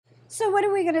So, what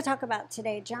are we going to talk about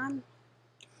today, John?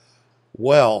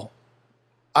 Well,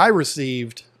 I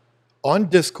received on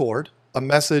Discord a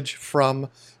message from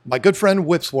my good friend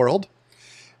Whip's World,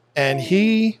 and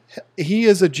he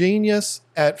is a genius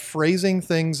at phrasing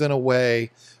things in a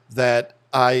way that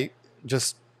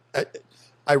just I,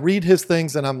 I read his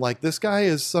things and I'm like, this guy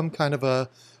is some kind of a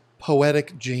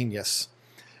poetic genius.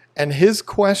 And his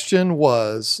question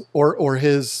was, or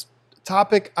his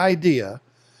topic idea,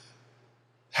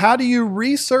 how do you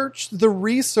research the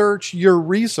research you're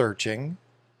researching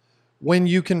when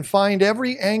you can find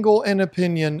every angle and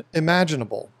opinion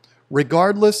imaginable,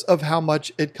 regardless of how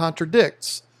much it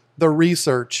contradicts the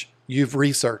research you've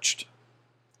researched?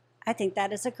 I think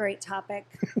that is a great topic.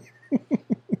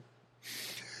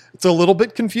 It's a little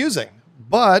bit confusing,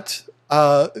 but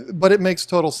it makes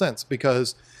total sense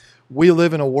because we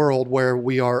live in a world where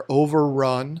we are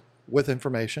overrun with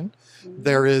information.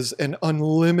 There is an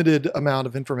unlimited amount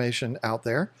of information out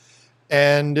there.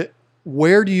 And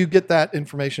where do you get that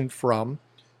information from?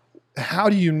 How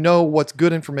do you know what's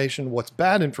good information, what's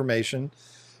bad information?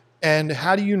 And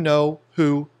how do you know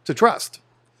who to trust?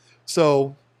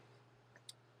 So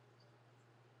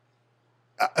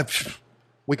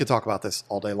we could talk about this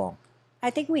all day long. I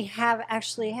think we have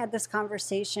actually had this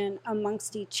conversation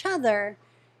amongst each other.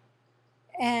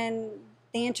 And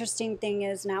the interesting thing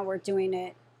is now we're doing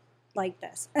it like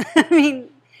this. I mean,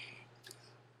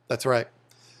 that's right.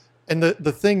 And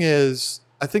the thing is,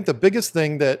 I think the biggest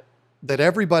thing that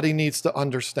everybody needs to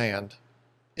understand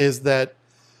is that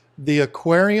the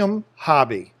aquarium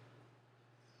hobby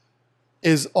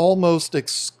is almost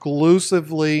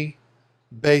exclusively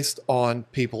based on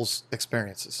people's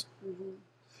experiences,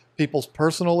 people's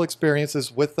personal experiences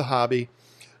with the hobby.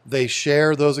 They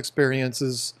share those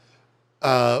experiences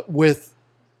with,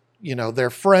 their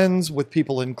friends, with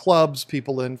people in clubs,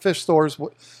 people in fish stores,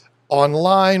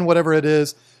 online, whatever it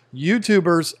is.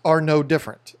 YouTubers are no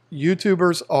different.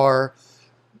 YouTubers are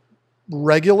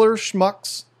regular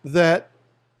schmucks that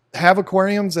have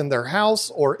aquariums in their house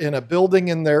or in a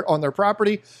building on their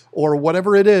property or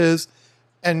whatever it is,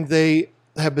 and they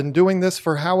have been doing this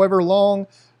for however long.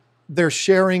 They're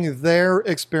sharing their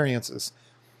experiences.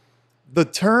 The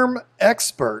term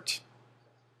expert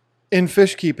in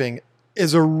fish keeping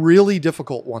is a really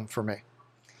difficult one for me.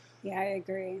 Yeah, I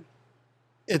agree.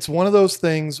 It's one of those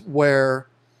things where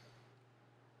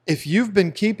if you've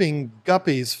been keeping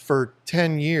guppies for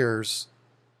 10 years,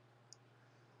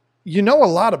 you know a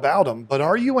lot about them, but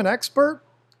are you an expert?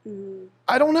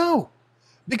 I don't know,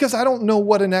 because I don't know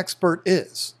what an expert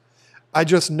is. I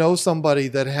just know somebody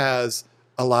that has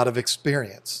a lot of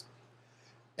experience.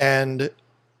 And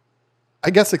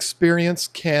I guess experience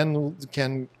can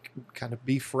kind of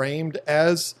be framed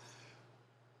as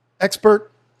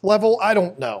expert level. I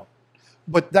don't know.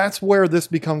 But that's where this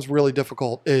becomes really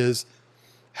difficult, is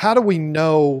how do we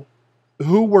know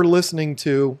who we're listening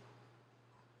to,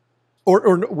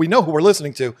 or we know who we're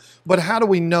listening to, but how do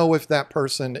we know if that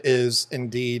person is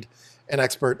indeed an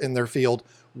expert in their field,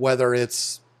 whether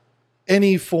it's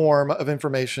any form of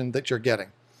information that you're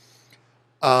getting?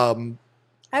 I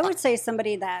would say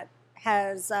somebody that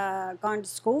has gone to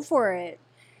school for it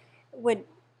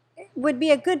would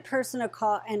be a good person to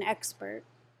call an expert.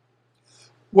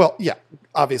 Well, yeah,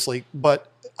 obviously,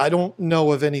 but I don't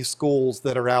know of any schools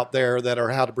that are out there that are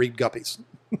how to breed guppies.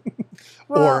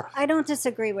 Well, I don't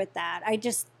disagree with that.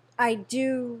 I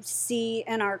do see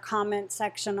in our comment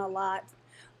section a lot,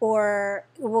 or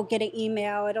we'll get an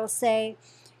email. It'll say,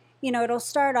 it'll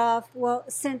start off, well,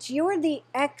 since you're the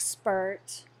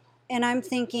expert, and I'm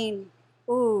thinking,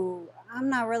 ooh, I'm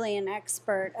not really an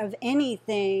expert of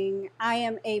anything. I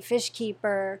am a fish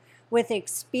keeper with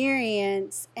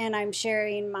experience, and I'm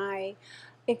sharing my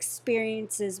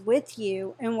experiences with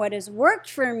you and what has worked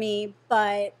for me.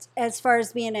 But as far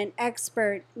as being an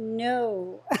expert,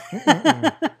 no.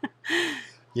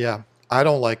 Yeah, I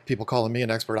don't like people calling me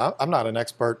an expert. I'm not an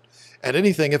expert at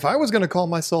anything. If I was going to call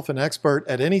myself an expert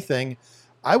at anything,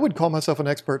 I would call myself an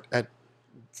expert at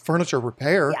furniture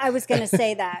repair. Yeah, I was going to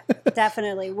say that.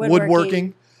 Definitely.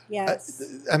 Woodworking. Yes.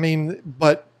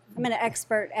 But I'm an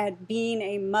expert at being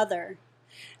a mother.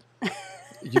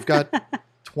 You've got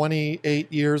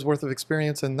 28 years worth of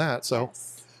experience in that. So,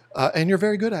 yes. And you're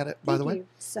very good at it, by the way. Thank you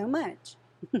so much.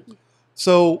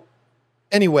 So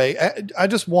anyway, I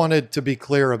just wanted to be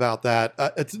clear about that.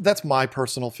 That's my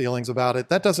personal feelings about it.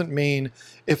 That doesn't mean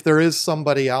if there is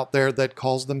somebody out there that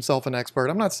calls themselves an expert,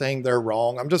 I'm not saying they're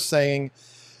wrong. I'm just saying,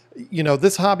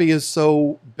 this hobby is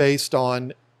so based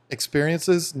on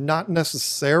experiences, not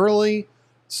necessarily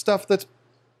stuff that's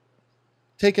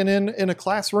taken in a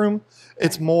classroom.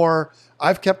 It's more,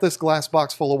 I've kept this glass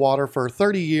box full of water for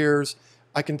 30 years.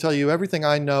 I can tell you everything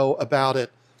I know about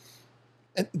it.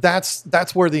 And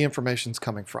that's where the information's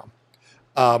coming from.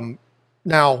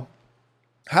 Now,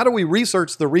 how do we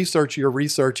research the research you're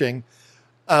researching?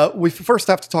 We first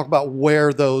have to talk about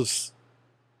where those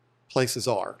places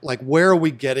are. Like, where are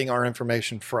we getting our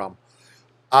information from?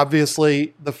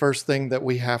 Obviously, the first thing that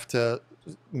we have to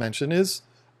mention is,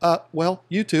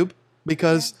 YouTube,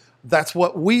 because that's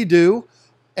what we do,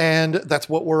 and that's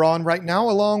what we're on right now,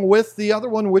 along with the other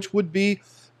one, which would be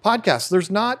podcasts.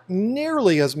 There's not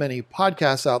nearly as many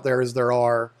podcasts out there as there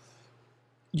are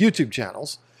YouTube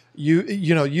channels.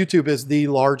 You know, YouTube is the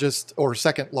largest or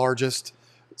second largest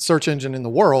search engine in the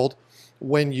world.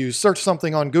 When you search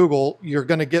something on Google, you're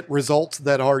going to get results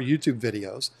that are YouTube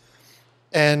videos.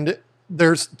 And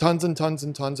there's tons and tons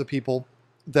and tons of people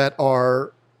that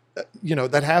are,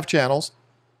 that have channels.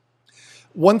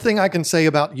 One thing I can say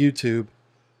about YouTube,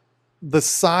 the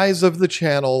size of the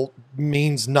channel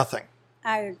means nothing.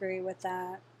 I agree with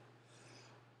that.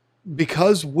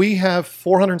 Because we have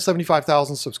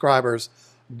 475,000 subscribers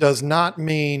does not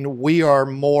mean we are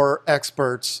more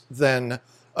experts than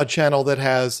a channel that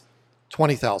has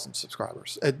 20,000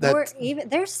 subscriers. Or even,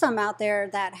 there's some out there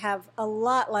that have a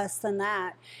lot less than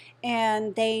that,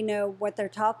 and they know what they're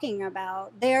talking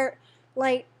about. They're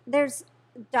like, there's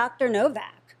Dr.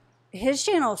 Novak. His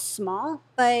channel's small,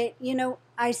 but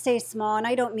I say small, and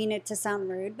I don't mean it to sound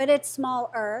rude, but it's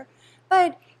smaller.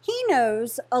 But he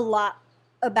knows a lot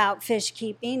about fish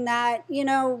keeping that,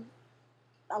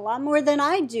 a lot more than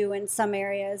I do in some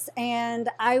areas. And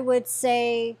I would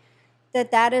say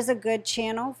that is a good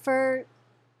channel for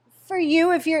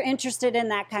you if you're interested in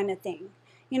that kind of thing.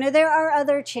 There are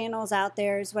other channels out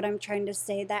there, is what I'm trying to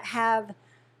say, that have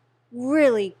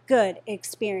really good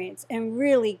experience and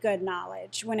really good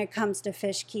knowledge when it comes to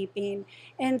fish keeping.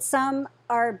 And some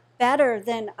are better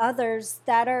than others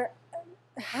that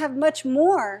have much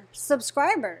more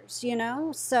subscribers,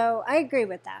 So I agree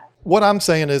with that. What I'm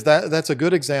saying is that's a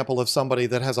good example of somebody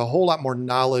that has a whole lot more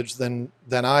knowledge than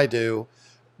I do,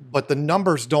 but the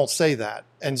numbers don't say that.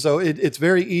 And so it's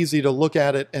very easy to look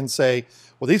at it and say,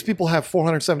 well, these people have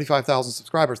 475,000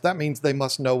 subscribers. That means they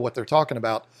must know what they're talking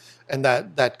about. And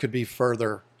that couldn't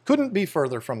be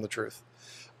further from the truth.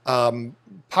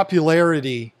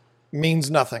 Popularity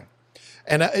means nothing.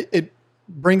 And it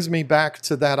brings me back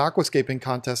to that aquascaping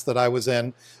contest that I was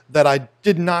in, that I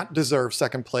did not deserve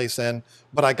second place in,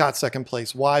 but I got second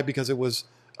place. Why? Because it was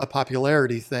a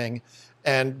popularity thing.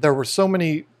 And there were so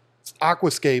many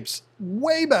aquascapes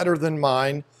way better than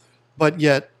mine, but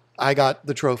yet I got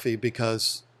the trophy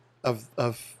because of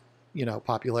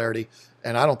popularity.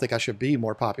 And I don't think I should be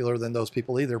more popular than those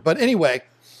people either. But anyway,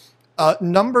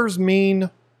 numbers mean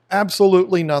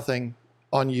absolutely nothing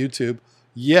on YouTube,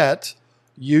 yet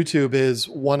YouTube is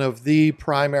one of the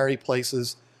primary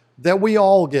places that we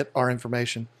all get our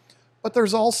information. But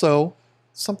there's also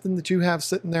something that you have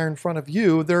sitting there in front of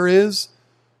you. There is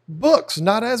books.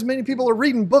 Not as many people are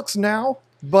reading books now,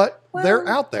 but they're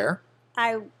out there.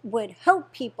 I would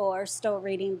hope people are still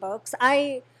reading books.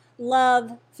 I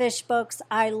love fish books.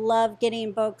 I love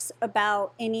getting books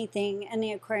about anything in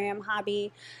the aquarium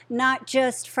hobby, not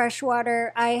just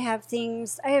freshwater. I have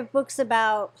books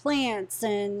about plants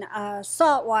and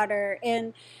saltwater,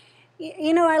 and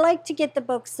I like to get the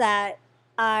books that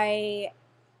I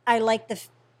like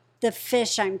the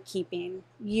fish I'm keeping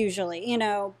usually,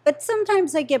 but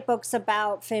sometimes I get books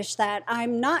about fish that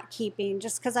I'm not keeping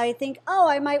just because I think,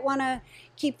 I might want to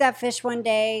keep that fish one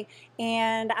day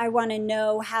and I want to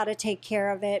know how to take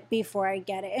care of it before I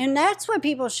get it. And that's what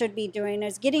people should be doing,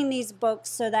 is getting these books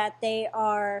so that they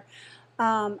are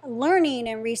learning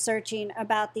and researching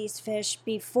about these fish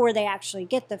before they actually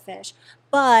get the fish.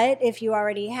 But if you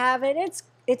already have it,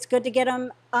 it's good to get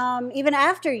them even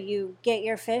after you get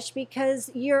your fish, because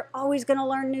you're always going to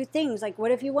learn new things. Like, what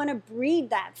if you want to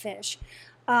breed that fish?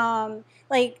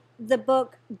 Like the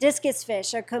book Discus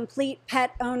Fish, A Complete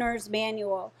Pet Owner's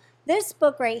Manual. This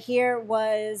book right here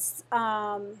was,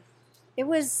 it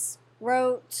was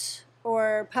wrote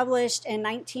or published in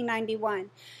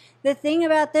 1991. The thing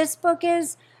about this book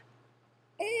is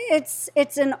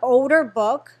it's an older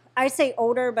book. I say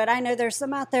older, but I know there's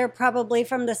some out there probably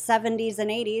from the 70s and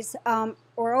 80s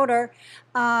or older.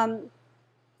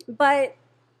 But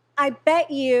I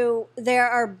bet you there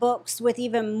are books with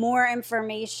even more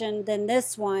information than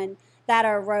this one that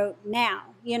are wrote now,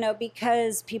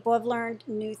 because people have learned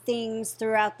new things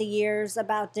throughout the years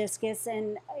about discus,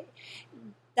 and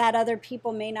that other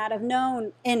people may not have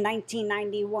known in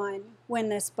 1991 when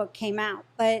this book came out.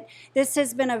 But this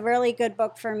has been a really good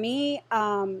book for me.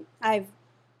 I've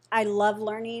I love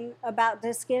learning about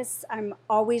discus. I'm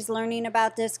always learning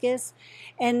about discus.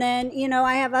 And then,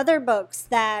 I have other books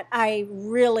that I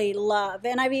really love.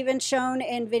 And I've even shown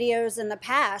in videos in the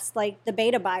past, like the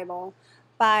Beta Bible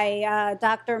by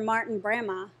Dr. Martin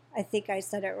Brahma. I think I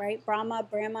said it right.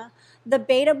 Brahma. The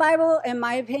Beta Bible, in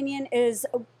my opinion, is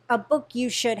a book you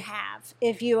should have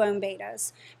if you own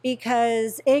betas,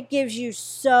 because it gives you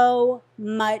so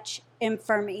much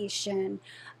information.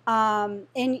 And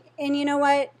you know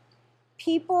what?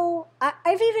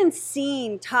 I've even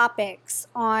seen topics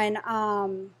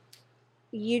on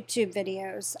YouTube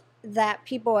videos that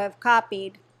people have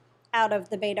copied out of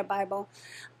the Beta Bible,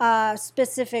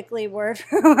 specifically word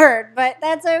for word, but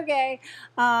that's okay.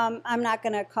 I'm not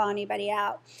going to call anybody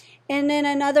out. And then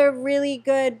another really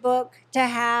good book to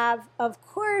have, of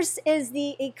course, is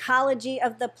The Ecology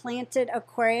of the Planted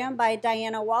Aquarium by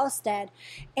Diana Wallstead.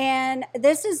 And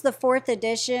this is the 4th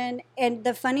edition. And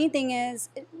the funny thing is,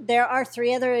 there are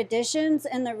 3 other editions.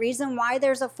 And the reason why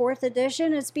there's a 4th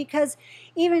edition is because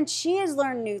even she has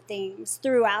learned new things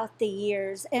throughout the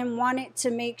years and wanted to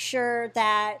make sure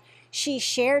that she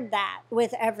shared that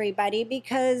with everybody,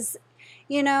 because,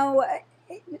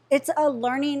 it's a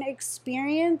learning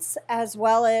experience as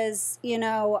well as,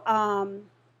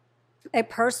 a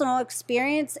personal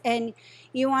experience, and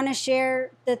you want to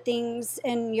share the things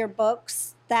in your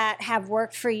books that have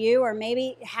worked for you or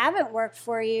maybe haven't worked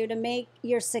for you to make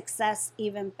your success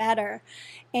even better.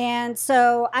 And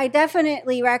so I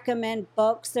definitely recommend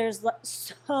books. There's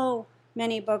so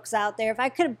many books out there. If I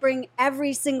could bring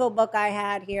every single book I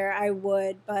had here, I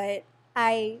would, but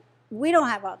we don't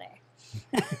have all day.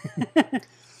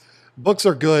 Books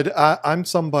are good. I'm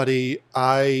somebody,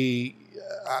 I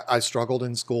struggled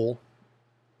in school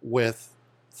with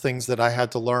things that I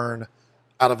had to learn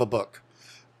out of a book.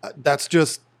 That's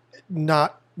just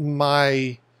not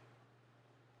my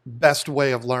best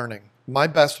way of learning. My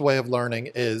best way of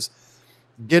learning is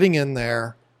getting in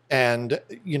there and,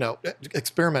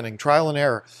 experimenting, trial and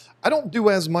error. I don't do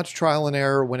as much trial and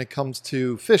error when it comes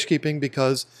to fish keeping,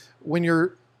 because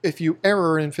if you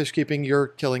error in fish keeping, you're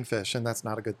killing fish, and that's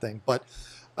not a good thing. But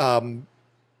I'm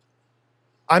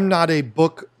not a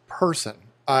book person.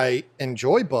 I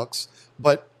enjoy books,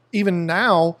 but even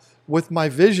now, with my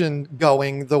vision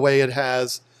going the way it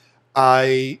has,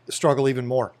 I struggle even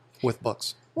more with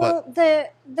books. Well, the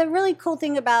really cool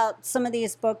thing about some of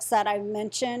these books that I've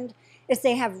mentioned is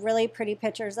they have really pretty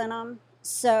pictures in them.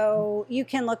 So you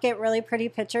can look at really pretty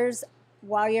pictures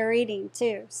while you're eating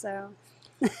too. So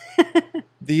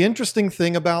the interesting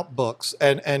thing about books,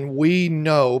 and we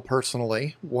know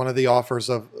personally one of the authors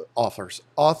of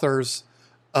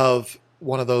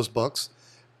one of those books,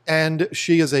 and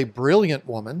she is a brilliant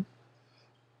woman.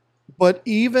 But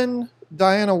even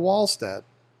Diana Wallstead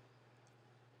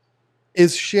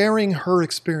is sharing her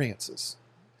experiences.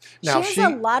 Now, she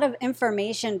has a lot of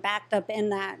information backed up in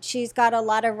that. She's got a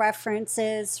lot of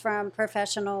references from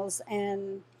professionals,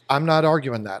 and I'm not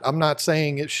arguing that. I'm not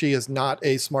saying she is not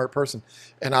a smart person,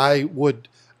 and I would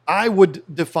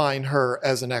define her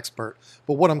as an expert.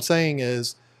 But what I'm saying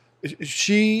is,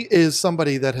 she is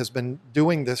somebody that has been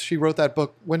doing this. She wrote that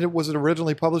book. When was it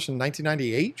originally published? In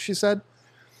 1998, she said.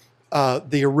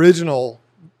 The original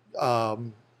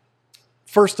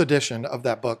first edition of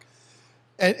that book.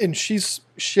 And she's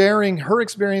sharing her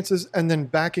experiences and then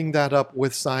backing that up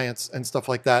with science and stuff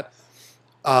like that.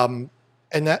 And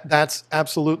that's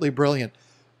absolutely brilliant.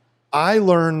 I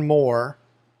learn more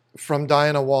from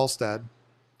Diana Wallstead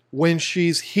when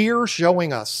she's here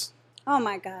showing us. Oh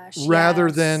my gosh. Rather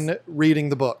yes. than reading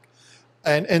the book.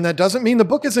 And that doesn't mean the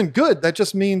book isn't good. That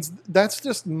just means that's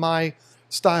just my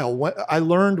style. I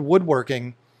learned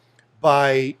woodworking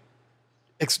by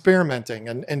experimenting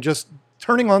and just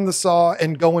turning on the saw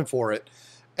and going for it.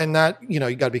 And that, you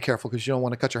got to be careful because you don't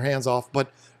want to cut your hands off.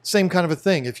 But same kind of a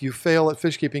thing. If you fail at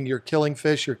fish keeping, you're killing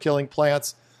fish, you're killing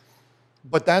plants.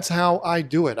 But that's how I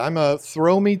do it. I'm a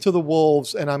throw me to the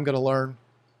wolves and I'm going to learn.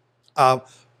 But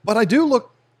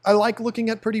I like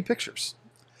looking at pretty pictures.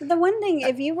 The one thing,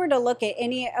 if you were to look at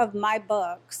any of my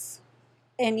books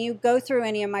and you go through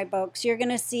any of my books, you're going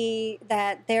to see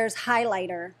that there's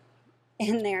highlighter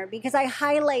in there because I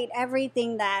highlight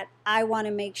everything that I want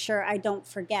to make sure I don't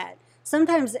forget.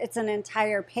 Sometimes it's an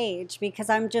entire page because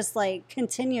I'm just like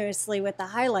continuously with the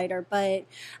highlighter, but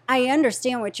I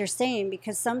understand what you're saying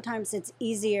because sometimes it's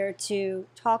easier to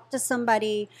talk to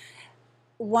somebody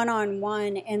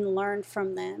one-on-one and learn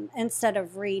from them instead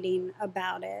of reading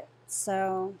about it.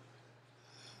 So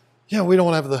yeah, we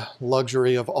don't have the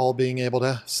luxury of all being able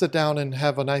to sit down and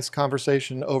have a nice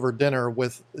conversation over dinner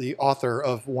with the author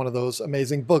of one of those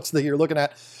amazing books that you're looking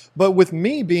at. But with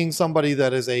me being somebody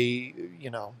that is a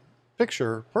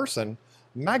picture person,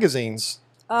 magazines.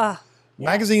 Oh,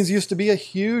 Magazines yes. used to be a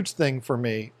huge thing for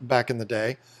me back in the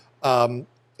day.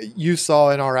 You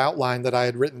saw in our outline that I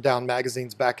had written down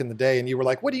magazines back in the day, and you were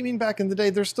like, "What do you mean back in the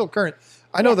day? They're still current."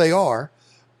 I know they Yes. are.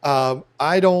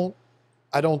 I don't.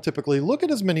 I don't typically look at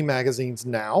as many magazines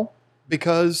now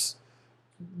because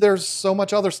there's so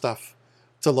much other stuff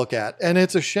to look at, and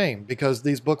it's a shame because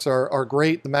these books are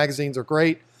great. The magazines are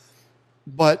great,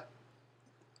 but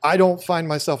I don't find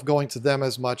myself going to them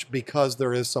as much because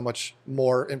there is so much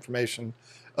more information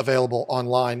available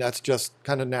online. That's just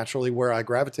kind of naturally where I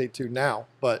gravitate to now.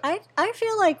 But I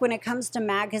feel like when it comes to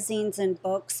magazines and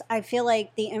books, I feel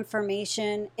like the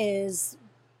information is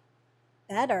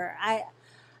better.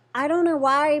 I don't know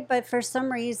why, but for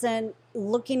some reason,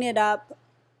 looking it up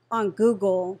on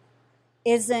Google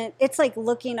isn't. It's like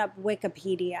looking up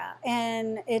Wikipedia,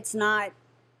 and it's not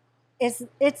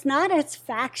as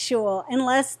factual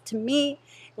unless, to me,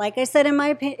 like I said, in my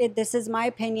opinion, this is my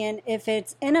opinion, if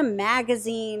it's in a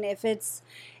magazine, if it's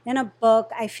in a book,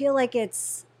 I feel like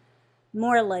it's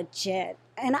more legit.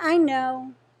 And I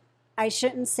know I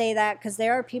shouldn't say that because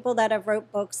there are people that have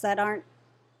wrote books that aren't,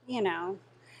 you know,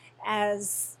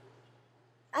 as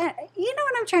you know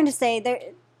what I'm trying to say.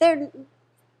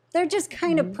 They're just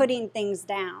kind of putting things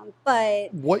down.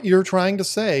 But what you're trying to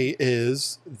say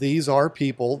is these are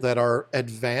people that are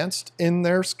advanced in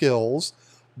their skills,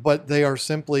 but they are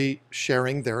simply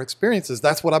sharing their experiences.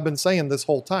 That's what I've been saying this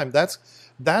whole time. That's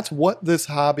what this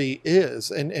hobby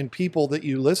is. And people that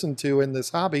you listen to in this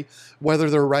hobby, whether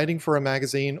they're writing for a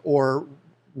magazine or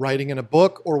writing in a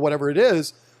book or whatever it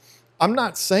is, I'm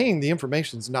not saying the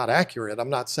information's not accurate. I'm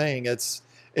not saying it's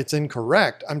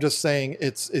incorrect. I'm just saying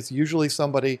it's usually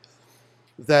somebody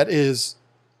that is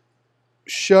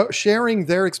sharing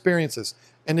their experiences.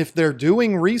 And if they're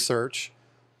doing research,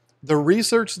 the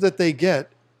research that they get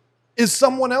is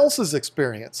someone else's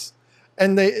experience.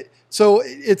 And so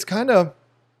it's kind of,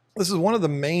 this is one of the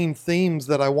main themes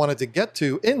that I wanted to get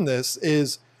to in this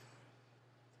is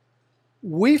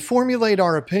we formulate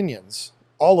our opinions,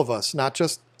 all of us, not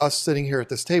just us sitting here at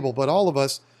this table, but all of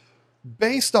us,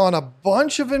 based on a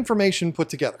bunch of information put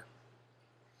together.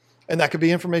 And that could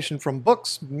be information from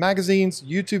books, magazines,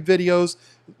 YouTube videos,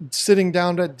 sitting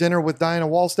down at dinner with Diana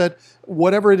Wallstead,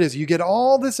 whatever it is. You get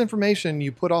all this information,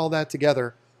 you put all that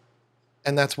together,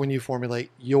 and that's when you formulate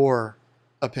your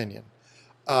opinion.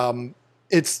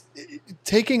 It's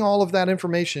taking all of that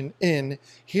information in,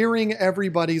 hearing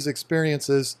everybody's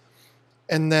experiences,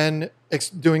 and then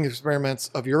doing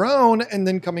experiments of your own, and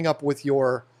then coming up with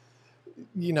your,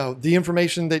 the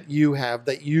information that you have,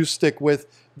 that you stick with,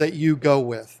 that you go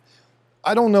with.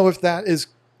 I don't know if that is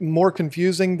more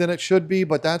confusing than it should be,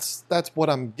 but that's what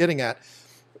I'm getting at.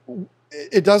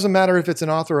 It doesn't matter if it's an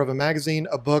author of a magazine,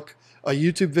 a book, a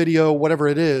YouTube video, whatever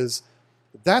it is.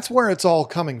 That's where it's all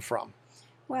coming from.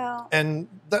 well, And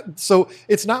so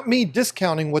it's not me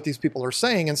discounting what these people are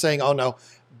saying and saying, oh no,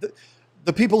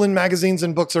 the people in magazines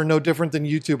and books are no different than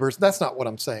YouTubers. That's not what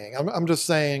I'm saying. I'm just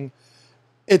saying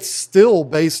it's still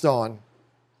based on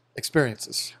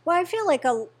experiences. well, I feel like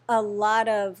a lot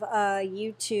of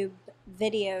YouTube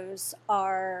videos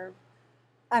are.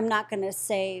 I'm not going to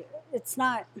say it's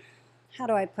not. How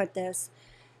do I put this?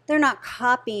 They're not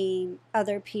copying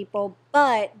other people,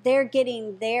 but they're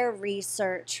getting their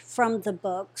research from the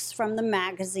books, from the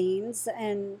magazines,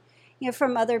 and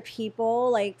from other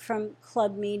people, like from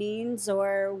club meetings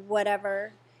or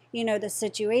whatever, the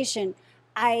situation.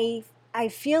 I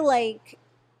feel like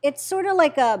it's sort of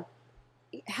like a,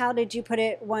 how did you put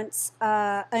it once,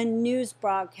 a news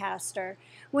broadcaster.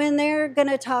 When they're going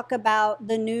to talk about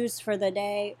the news for the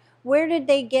day, where did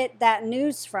they get that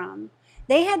news from?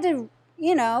 They had to,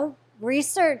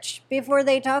 research before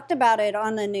they talked about it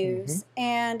on the news. Mm-hmm.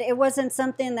 And it wasn't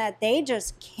something that they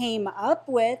just came up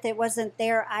with. It wasn't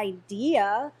their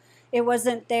idea. It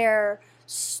wasn't their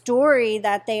story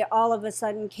that they all of a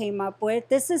sudden came up with.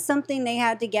 This is something they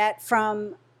had to get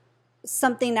from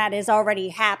something that has already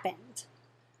happened.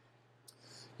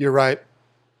 You're right.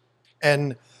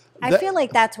 And I feel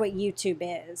like that's what YouTube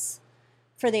is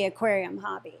for the aquarium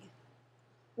hobby.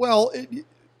 Well,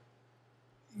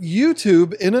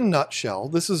 YouTube, in a nutshell,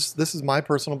 this is my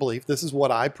personal belief. This is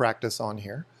what I practice on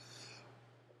here.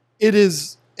 It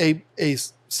is a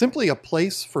simply a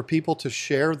place for people to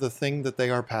share the thing that they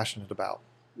are passionate about.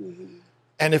 Mm-hmm.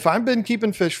 And if I've been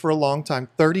keeping fish for a long time,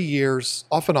 30 years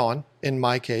off and on, in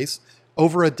my case,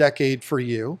 over a decade for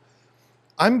you,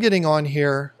 I'm getting on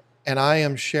here and I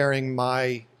am sharing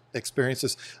my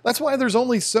experiences. That's why there's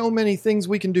only so many things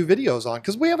we can do videos on,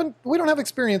 because we don't have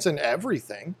experience in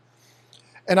everything.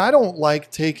 And I don't like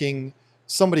taking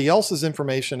somebody else's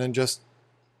information and just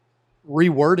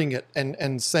rewording it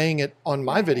and saying it on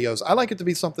my videos. I like it to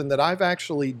be something that I've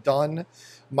actually done.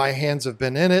 My hands have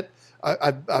been in it.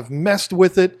 I've messed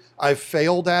with it. I've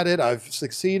failed at it. I've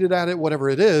succeeded at it, whatever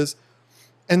it is.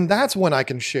 And that's when I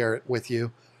can share it with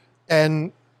you.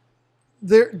 And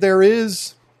there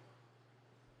is,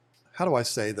 how do I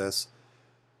say this?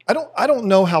 I don't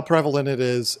know how prevalent it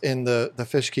is in the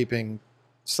fish keeping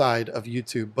side of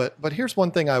YouTube, but here's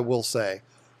one thing I will say,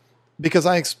 because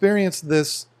I experienced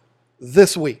this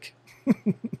week.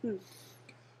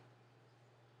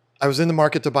 I was in the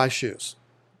market to buy shoes,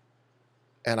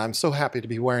 and I'm so happy to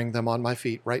be wearing them on my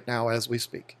feet right now as we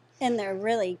speak. And they're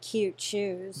really cute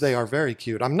shoes. They are very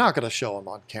cute. I'm not going to show them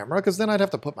on camera because then I'd have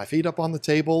to put my feet up on the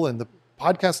table and the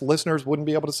podcast listeners wouldn't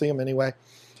be able to see them anyway.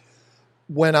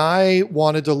 When I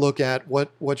wanted to look at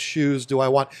what shoes do I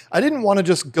want, I didn't want to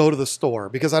just go to the store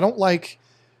because I don't like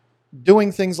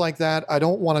doing things like that. I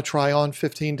don't want to try on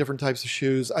 15 different types of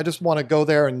shoes. I just want to go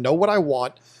there and know what I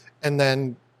want and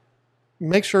then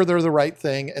make sure they're the right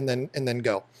thing and then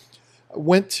go. I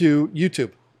went to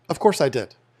YouTube. Of course I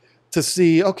did. To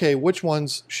see, okay, which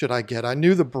ones should I get? I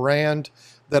knew the brand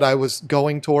that I was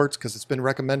going towards because it's been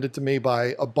recommended to me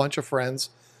by a bunch of friends.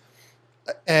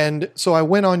 And so I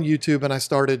went on YouTube and I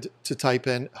started to type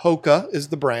in Hoka is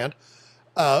the brand.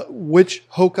 Which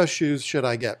Hoka shoes should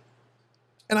I get?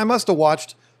 And I must have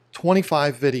watched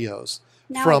 25 videos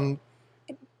now, from...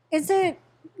 Is it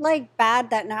like bad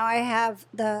that now I have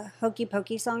the Hokey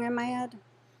Pokey song in my head?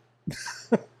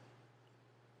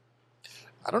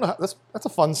 I don't know. That's a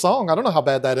fun song. I don't know how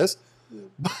bad that is.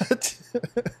 But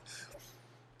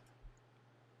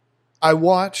I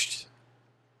watched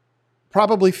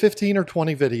probably 15 or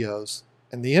 20 videos.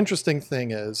 And the interesting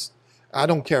thing is, I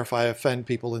don't care if I offend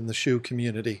people in the shoe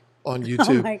community on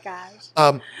YouTube. Oh my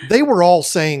gosh. They were all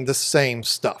saying the same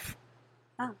stuff.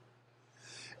 Oh.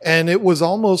 And it was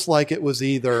almost like it was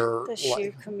either... The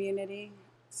shoe community.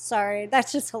 Sorry,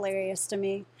 that's just hilarious to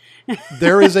me.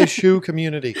 There is a shoe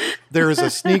community. There is a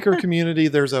sneaker community.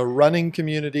 There's a running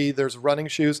community. There's running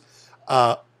shoes.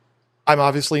 I'm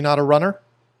obviously not a runner.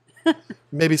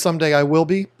 Maybe someday I will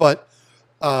be, but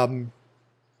there's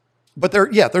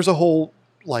a whole,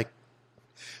 like,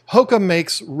 Hoka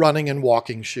makes running and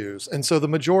walking shoes. And so the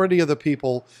majority of the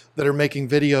people that are making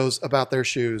videos about their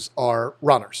shoes are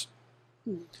runners.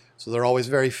 So they're always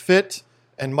very fit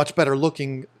and much better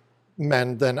looking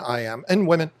men than I am, and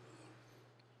women.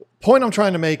 Point I'm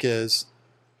trying to make is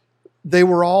they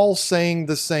were all saying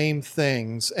the same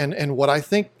things. And what I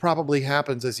think probably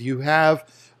happens is you have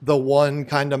the one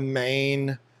kind of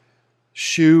main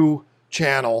shoe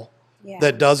channel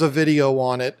that does a video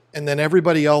on it, and then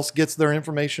everybody else gets their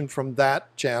information from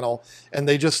that channel, and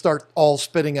they just start all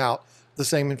spitting out the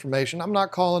same information. I'm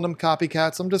not calling them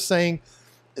copycats. I'm just saying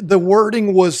the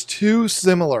wording was too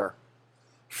similar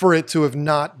for it to have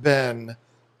not been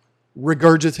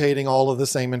regurgitating all of the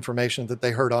same information that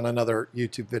they heard on another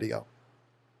YouTube video.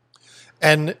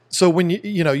 And so when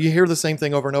you hear the same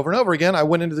thing over and over and over again, I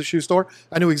went into the shoe store.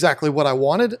 I knew exactly what I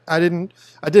wanted. I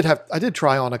did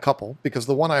try on a couple because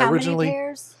the one I originally... How many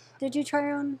pairs did you try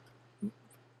on?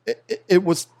 It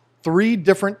was 3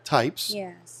 different types.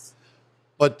 Yes.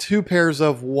 But 2 pairs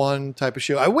of one type of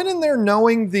shoe. I went in there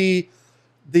knowing the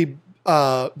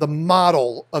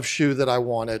model of shoe that I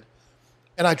wanted.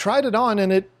 And I tried it on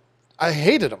and I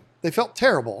hated them. They felt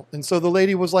terrible. And so the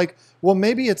lady was like, well,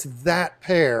 maybe it's that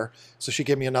pair. So she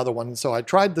gave me another one. And so I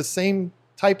tried the same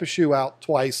type of shoe out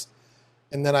twice.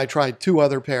 And then I tried 2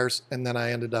 other pairs. And then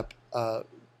I ended up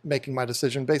making my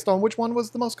decision based on which one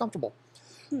was the most comfortable.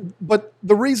 But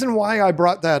the reason why I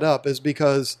brought that up is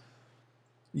because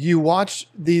you watch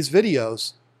these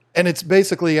videos and it's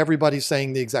basically everybody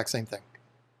saying the exact same thing.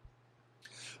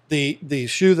 The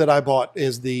shoe that I bought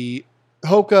is the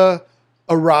Hoka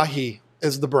Arahi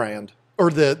is the brand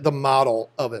or the model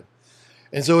of it.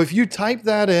 And so if you type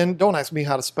that in, don't ask me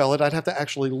how to spell it. I'd have to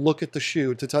actually look at the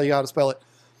shoe to tell you how to spell it.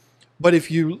 But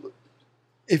if you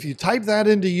type that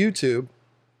into YouTube,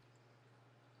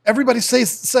 everybody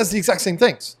says the exact same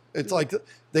things. It's like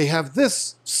they have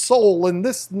this sole and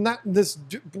this, not this,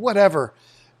 whatever.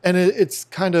 And it's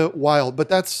kind of wild, but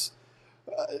that's,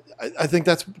 I think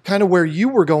that's kind of where you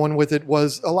were going with it,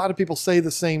 was a lot of people say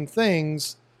the same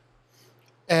things.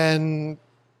 And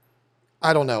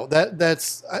I don't know,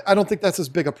 I don't think that's as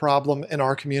big a problem in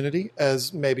our community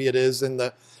as maybe it is in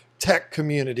the tech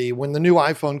community. When the new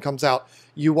iPhone comes out,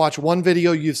 you watch one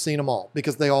video, you've seen them all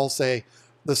because they all say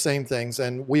the same things,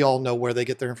 and we all know where they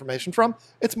get their information from.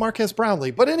 It's Marques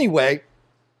Brownlee. But anyway,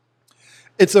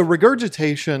 it's a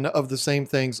regurgitation of the same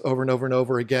things over and over and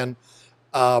over again.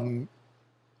 And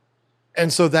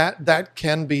so that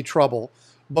can be trouble.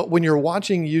 But when you're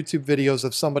watching YouTube videos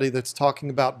of somebody that's talking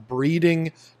about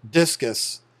breeding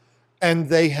discus and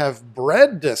they have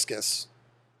bred discus,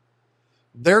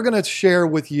 they're going to share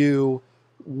with you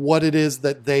what it is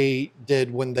that they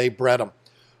did when they bred them.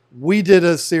 We did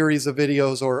a series of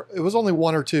videos, or it was only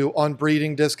one or two, on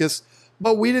breeding discus,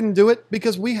 but we didn't do it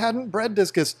because we hadn't bred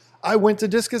discus. I went to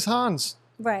Discus Hans.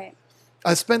 Right.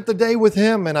 I spent the day with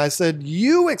him and I said,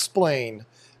 you explain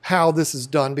how this is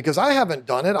done, because I haven't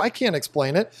done it. I can't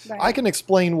explain it. Right. I can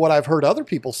explain what I've heard other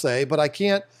people say, but I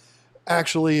can't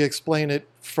actually explain it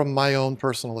from my own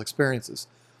personal experiences.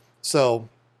 So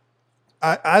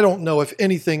I don't know if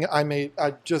anything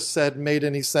I just said made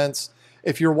any sense.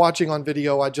 If you're watching on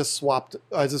video, I just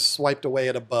swiped away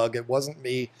at a bug. It wasn't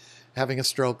me having a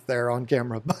stroke there on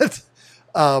camera, but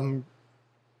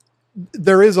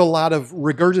there is a lot of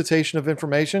regurgitation of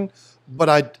information, but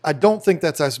I don't think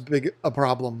that's as big a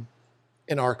problem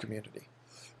in our community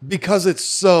because it's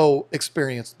so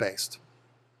experience-based.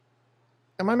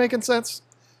 Am I making sense?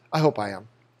 I hope I am.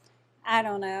 I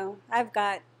don't know. I've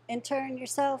got "and turn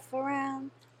yourself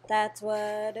around. That's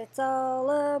what it's all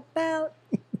about"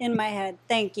 in my head.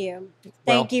 Thank you.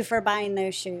 Thank you for buying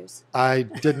those shoes. I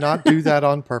did not do that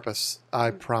on purpose.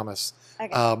 I promise.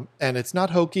 Okay. And it's not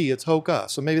hokey, it's hoka.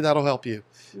 So maybe that'll help you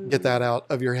get that out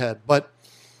of your head. But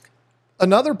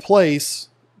another place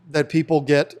that people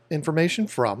get information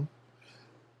from,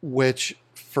 which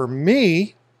for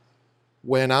me,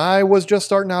 when I was just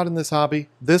starting out in this hobby,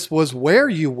 this was where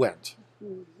you went.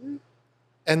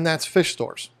 And that's fish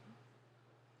stores.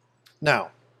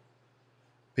 Now,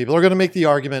 people are going to make the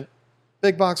argument,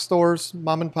 big box stores,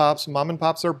 mom and pops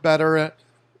are better at.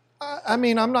 I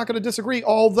mean, I'm not going to disagree,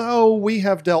 although we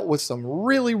have dealt with some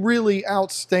really, really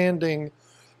outstanding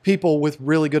people with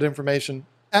really good information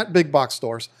at big box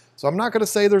stores. So I'm not going to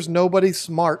say there's nobody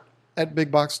smart at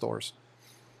big box stores.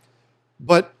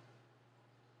 But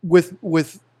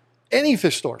with any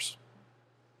fish stores,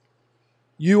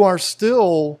 you are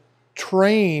still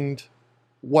trained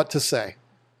what to say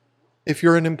if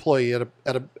you're an employee at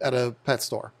a pet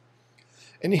store.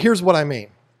 And here's what I mean.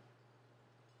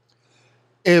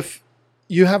 If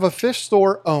you have a fish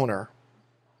store owner,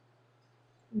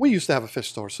 we used to have a fish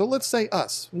store, so let's say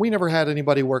us. We never had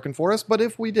anybody working for us, but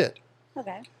if we did.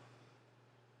 Okay.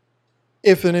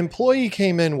 If an employee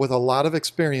came in with a lot of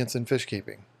experience in fish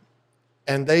keeping,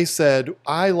 and they said,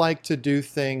 I like to do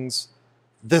things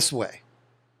this way.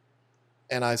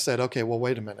 And I said, okay, well,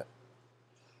 wait a minute.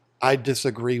 I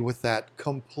disagree with that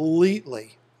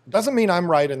completely. Doesn't mean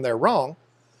I'm right and they're wrong,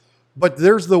 but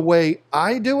there's the way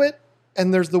I do it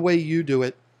and there's the way you do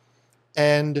it,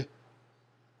 and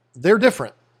they're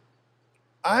different.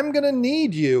 I'm going to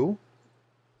need you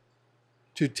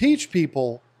to teach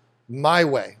people my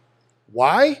way.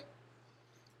 Why?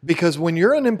 Because when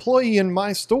you're an employee in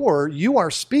my store, you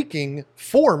are speaking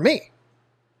for me.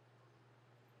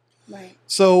 Right.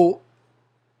 So,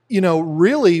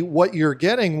 really what you're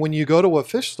getting when you go to a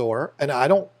fish store, and I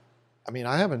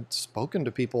haven't spoken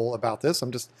to people about this.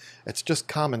 It's just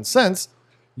common sense.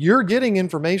 You're getting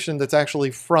information that's actually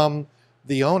from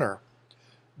the owner.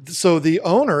 So the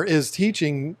owner is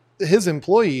teaching his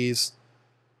employees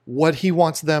what he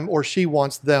wants them or she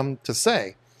wants them to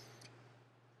say,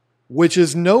 which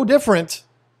is no different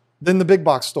than the big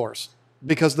box stores.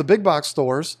 Because the big box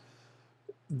stores,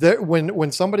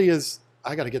 when somebody is,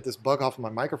 I got to get this bug off of my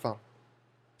microphone.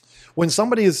 When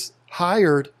somebody is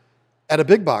hired at a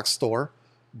big box store,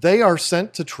 they are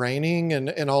sent to training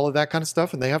and all of that kind of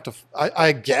stuff. And they have to,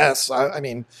 I guess,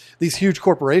 these huge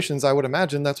corporations, I would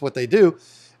imagine that's what they do.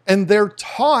 And they're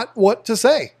taught what to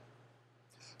say.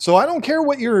 So I don't care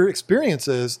what your experience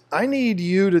is. I need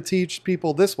you to teach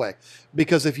people this way.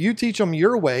 Because if you teach them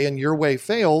your way and your way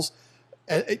fails,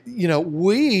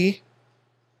 we,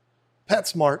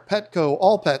 PetSmart, Petco,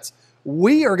 All Pets,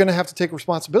 we are going to have to take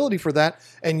responsibility for that.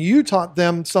 And you taught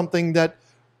them something that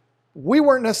we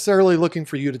weren't necessarily looking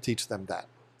for you to teach them that.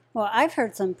 Well, I've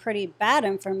heard some pretty bad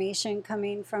information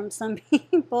coming from some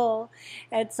people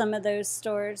at some of those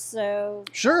stores. So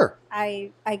sure,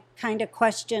 I kind of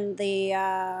questioned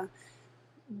the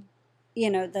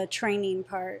training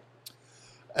part.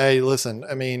 Hey, listen,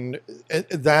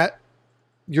 that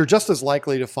you're just as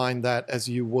likely to find that as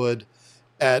you would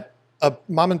at a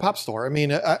mom and pop store.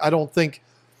 I don't think.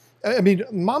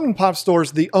 Mom and pop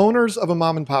stores, the owners of a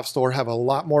mom and pop store have a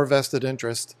lot more vested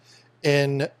interest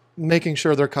in making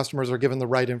sure their customers are given the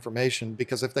right information,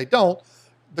 because if they don't,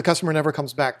 the customer never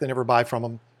comes back, they never buy from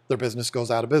them, their business goes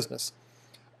out of business.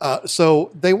 So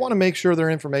they want to make sure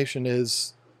their information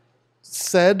is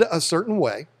said a certain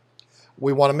way.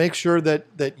 We want to make sure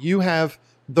that you have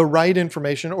the right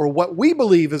information or what we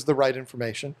believe is the right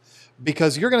information,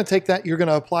 because you're going to take that, you're going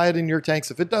to apply it in your tanks.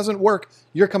 If it doesn't work,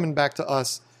 you're coming back to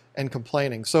us and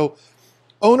complaining. So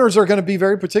owners are going to be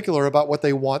very particular about what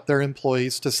they want their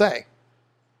employees to say.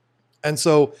 And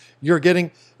so you're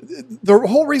getting, the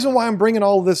whole reason why I'm bringing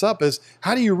all of this up is,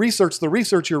 how do you research the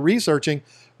research you're researching?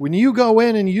 When you go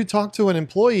in and you talk to an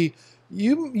employee,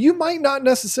 you might not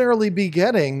necessarily be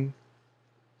getting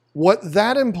what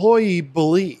that employee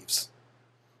believes.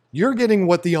 You're getting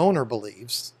what the owner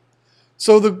believes.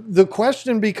 So the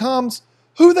question becomes,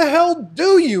 who the hell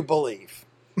do you believe?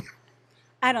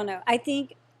 I don't know. I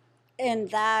think in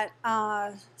that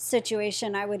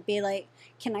situation, I would be like,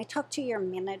 can I talk to your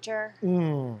manager?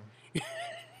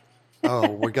 Oh,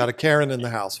 we got a Karen in the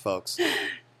house, folks.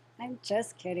 I'm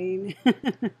just kidding.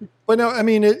 But no, I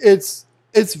mean, it's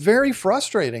very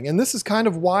frustrating. And this is kind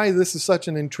of why this is such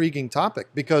an intriguing topic,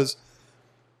 because,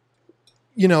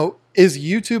 you know, is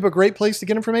YouTube a great place to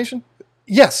get information?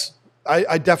 Yes,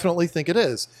 I definitely think it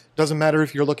is. Doesn't matter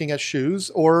if you're looking at shoes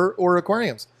or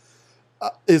aquariums.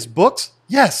 Is books?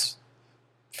 Yes.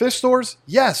 Fish stores?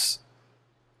 Yes.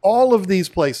 All of these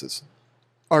places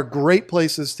are great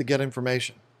places to get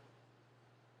information.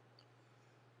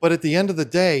 But at the end of the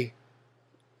day,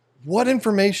 what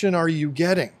information are you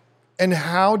getting? And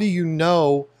how do you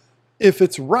know if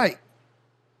it's right?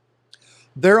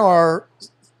 There are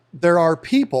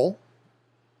people,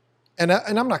 and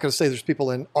I'm not going to say there's people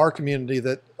in our community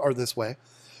that are this way,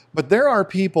 but there are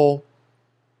people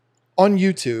on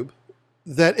YouTube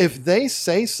that if they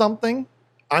say something,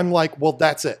 I'm like, well,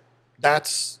 that's it.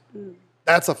 That's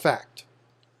a fact.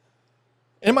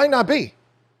 It might not be.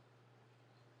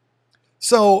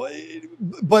 So,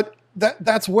 but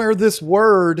that's where this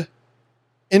word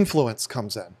influence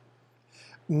comes in.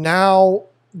 Now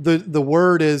the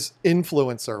word is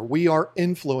influencer. We are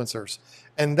influencers.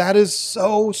 And that is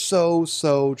so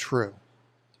true.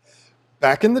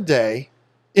 Back in the day,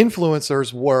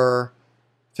 influencers were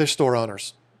fish store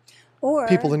owners. Or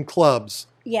people in clubs.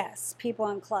 Yes, people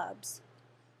in clubs.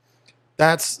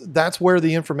 That's where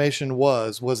the information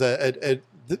was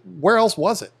where else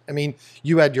was it? I mean,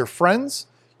 you had your friends,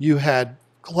 you had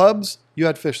clubs, you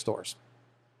had fish stores.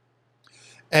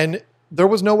 And there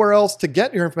was nowhere else to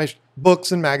get your information. Books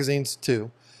and magazines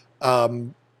too.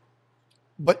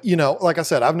 But, you know, like I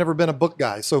said, I've never been a book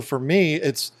guy. So for me,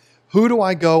 it's who do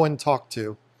I go and talk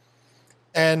to?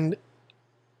 And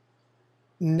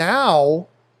now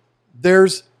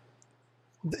there's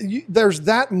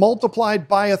that multiplied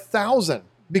by 1,000,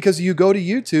 because you go to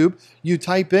YouTube, you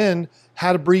type in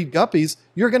how to breed guppies,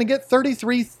 you're going to get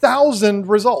 33,000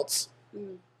 results.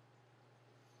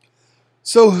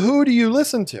 So who do you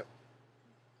listen to?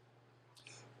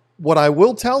 What I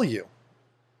will tell you,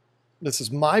 this is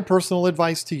my personal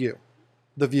advice to you,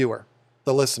 the viewer,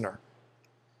 the listener.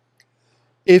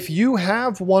 If you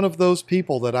have one of those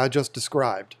people that I just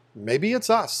described, maybe it's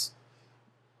us.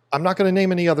 I'm not going to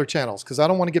name any other channels because I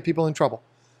don't want to get people in trouble,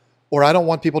 or I don't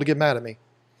want people to get mad at me.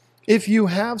 If you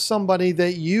have somebody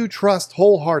that you trust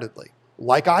wholeheartedly,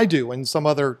 like I do in some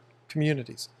other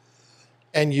communities,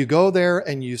 and you go there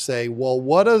and you say, well,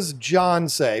 what does John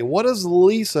say? What does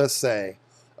Lisa say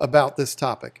about this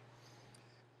topic?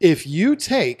 If you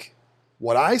take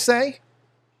what I say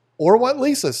or what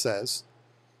Lisa says,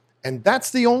 and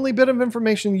that's the only bit of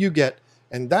information you get,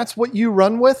 and that's what you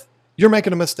run with, you're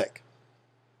making a mistake.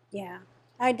 Yeah,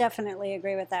 I definitely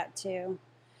agree with that too.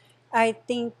 I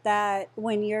think that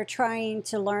when you're trying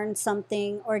to learn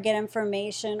something or get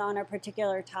information on a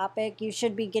particular topic, you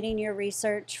should be getting your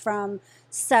research from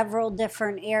several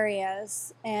different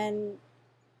areas and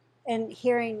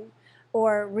hearing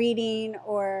or reading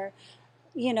or,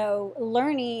 you know,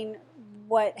 learning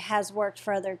what has worked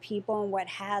for other people and what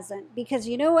hasn't. Because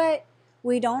you know what?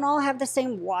 We don't all have the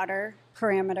same water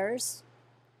parameters.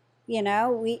 You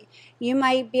know, you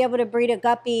might be able to breed a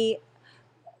guppy.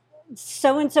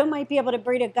 So-and-so might be able to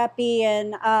breed a guppy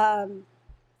in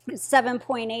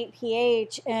 7.8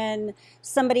 pH, and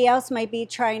somebody else might be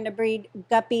trying to breed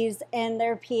guppies and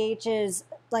their pH is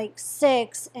like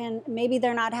 6, and maybe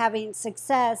they're not having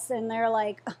success, and they're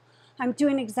like, I'm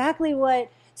doing exactly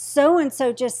what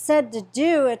so-and-so just said to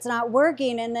do, it's not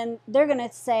working. And then they're going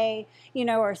to say, you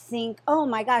know, or think, oh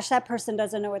my gosh, that person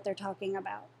doesn't know what they're talking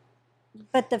about.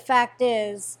 But the fact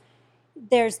is,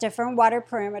 there's different water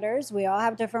parameters. We all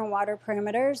have different water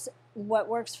parameters. What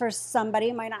works for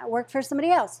somebody might not work for somebody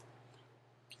else.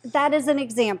 That is an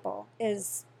example,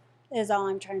 is all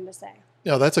I'm trying to say.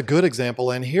 No, that's a good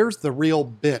example. And here's the real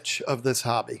bitch of this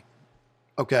hobby.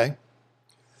 Okay?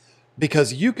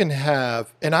 Because you can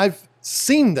have, and I've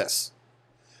seen this,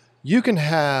 you can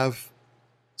have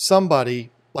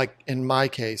somebody like in my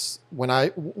case,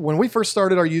 when we first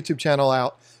started our YouTube channel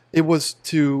out, it was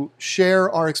to share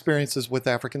our experiences with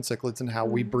African cichlids and how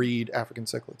we breed African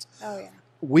cichlids. Oh yeah.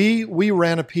 We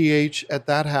ran a pH at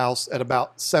that house at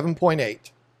about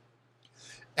 7.8.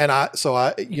 And I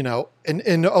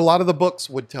and a lot of the books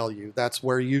would tell you that's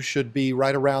where you should be,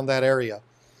 right around that area.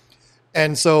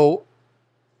 And so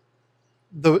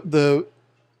the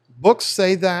books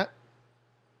say that.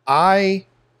 I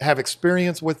have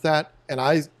experience with that, and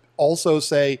I also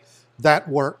say that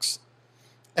works.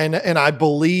 And I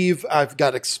believe I've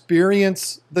got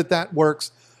experience that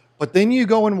works. But then you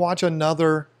go and watch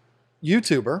another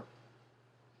YouTuber,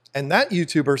 and that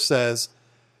YouTuber says,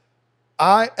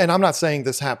 and I'm not saying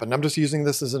this happened, I'm just using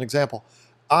this as an example.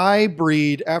 I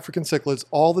breed African cichlids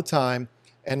all the time,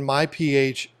 and my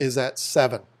pH is at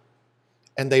 7,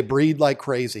 and they breed like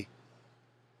crazy.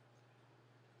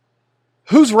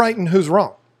 Who's right and who's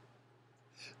wrong?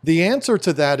 The answer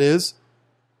to that is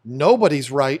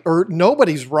nobody's right or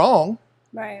nobody's wrong.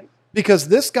 Right. Because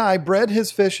this guy bred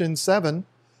his fish in 7.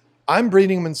 I'm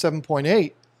breeding them in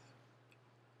 7.8.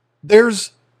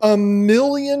 There's a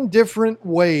million different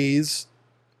ways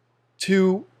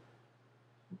to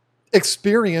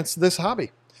experience this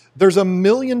hobby. There's a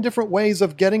million different ways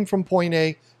of getting from point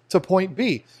A to point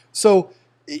B. So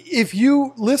if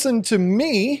you listen to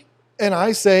me and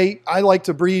I say I like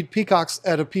to breed peacocks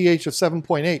at a pH of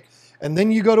 7.8, and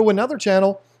then you go to another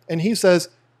channel and he says,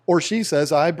 or she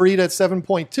says, I breed at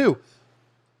 7.2,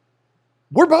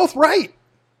 we're both right.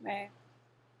 Right.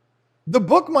 The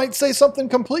book might say something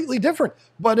completely different,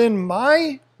 but in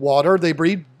my water, they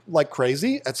breed like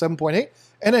crazy at 7.8,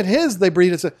 and at his, they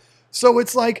breed at 7. So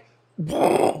it's like,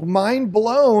 mind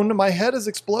blown. My head is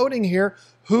exploding here.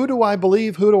 Who do I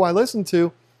believe? Who do I listen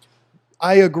to?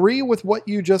 I agree with what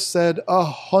you just said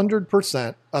 100%,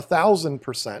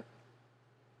 1,000%.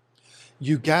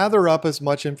 You gather up as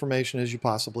much information as you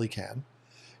possibly can.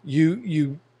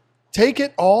 You take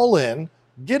it all in,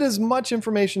 get as much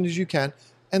information as you can,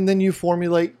 and then you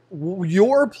formulate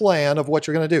your plan of what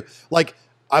you're going to do. Like,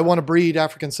 I want to breed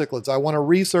African cichlids. I want to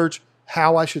research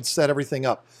how I should set everything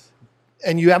up.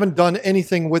 And you haven't done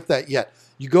anything with that yet.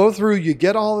 You go through, you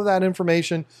get all of that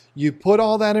information, you put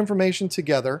all that information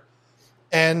together,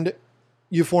 and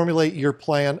you formulate your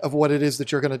plan of what it is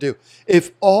that you're going to do.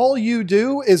 If all you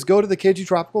do is go to the KG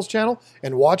Tropicals channel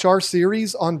and watch our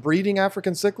series on breeding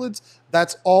African cichlids,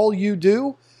 that's all you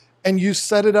do, and you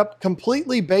set it up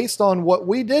completely based on what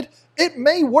we did, it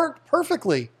may work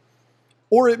perfectly,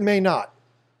 or it may not.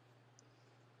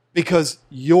 Because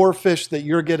your fish that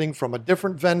you're getting from a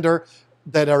different vendor,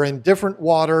 that are in different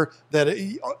water, that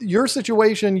your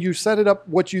situation, you set it up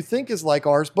what you think is like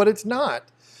ours, but it's not.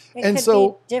 It could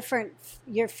be different.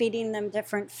 You're feeding them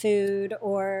different food,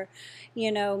 or,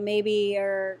 maybe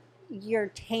your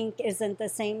tank isn't the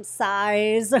same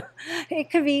size. It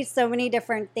could be so many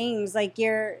different things. Like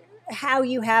how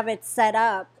you have it set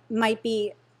up might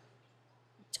be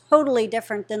totally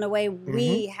different than the way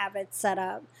we have it set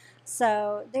up.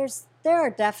 So there are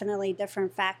definitely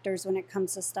different factors when it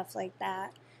comes to stuff like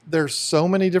that. There's so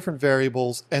many different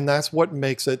variables, and that's what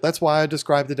makes it. That's why I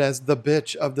described it as the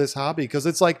bitch of this hobby, because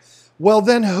it's like, well,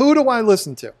 then who do I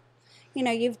listen to?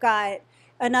 You've got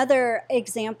another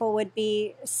example would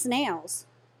be snails.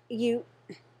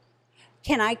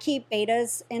 Can I keep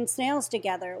betas and snails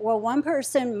together? Well, one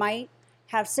person might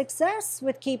have success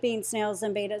with keeping snails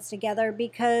and betas together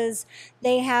because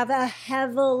they have a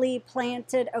heavily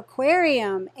planted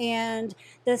aquarium, and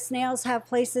the snails have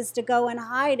places to go and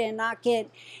hide and not get,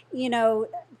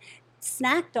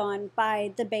 snacked on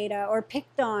by the beta or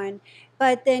picked on.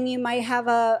 But then you might have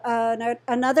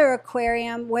another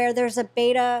aquarium where there's a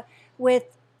beta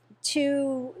with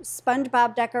 2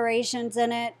 SpongeBob decorations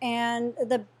in it, and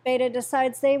the beta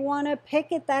decides they want to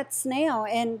pick at that snail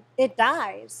and it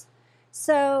dies.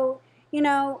 So,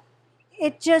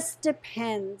 it just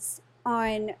depends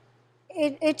on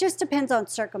it just depends on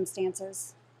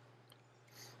circumstances.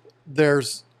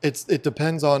 It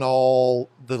depends on all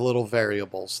the little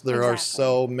variables. There Exactly. are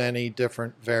so many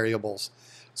different variables.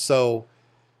 So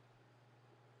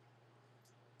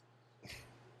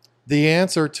the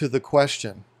answer to the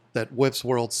question that Whip's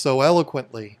World so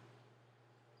eloquently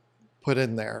put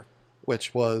in there,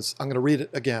 which was, I'm going to read it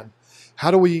again. How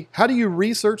do you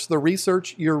research the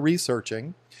research you're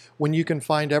researching when you can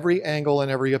find every angle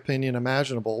and every opinion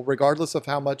imaginable, regardless of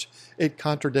how much it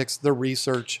contradicts the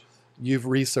research you've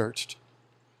researched?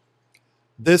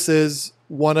 This is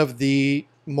one of the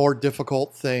more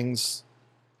difficult things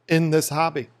in this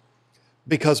hobby,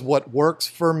 because what works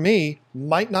for me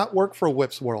might not work for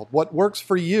Whip's World. What works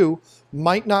for you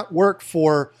might not work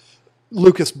for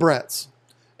Lucas Brett's.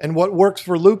 And what works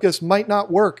for Lucas might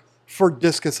not work for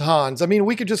Discus Hans. I mean,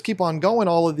 we could just keep on going,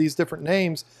 all of these different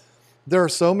names. There are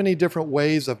so many different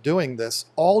ways of doing this.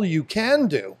 All you can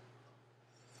do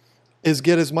is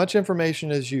get as much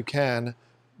information as you can,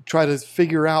 try to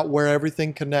figure out where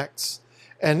everything connects.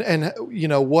 And you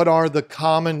know, what are the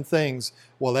common things?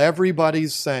 Well,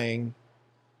 everybody's saying,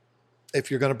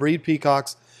 if you're going to breed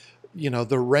peacocks, you know,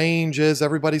 the range is,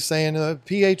 everybody's saying a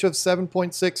pH of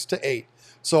 7.6 to 8.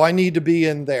 So I need to be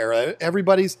in there.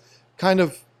 Everybody's kind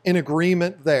of in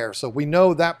agreement there. So we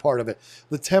know that part of it.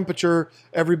 The temperature,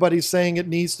 everybody's saying it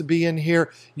needs to be in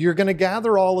here. You're going to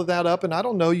gather all of that up. And I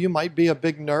don't know, you might be a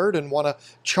big nerd and want to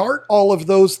chart all of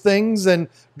those things and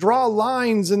draw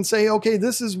lines and say, okay,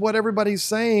 this is what everybody's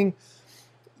saying.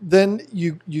 Then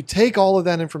you take all of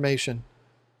that information,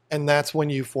 and that's when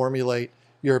you formulate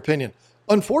your opinion.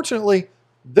 Unfortunately,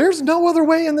 there's no other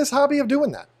way in this hobby of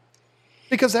doing that,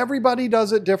 because everybody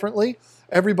does it differently.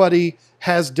 Everybody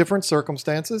has different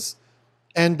circumstances,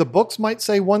 and the books might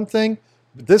say one thing,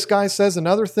 but this guy says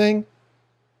another thing.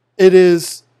 It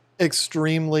is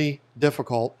extremely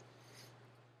difficult.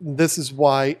 This is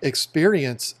why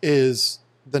experience is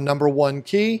the number one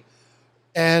key,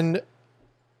 and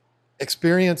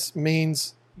experience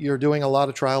means you're doing a lot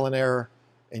of trial and error,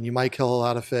 and you might kill a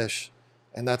lot of fish,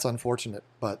 and that's unfortunate,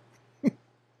 but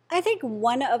I think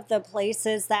one of the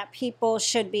places that people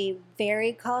should be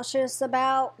very cautious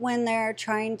about when they're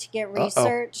trying to get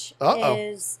research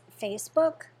is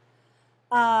Facebook.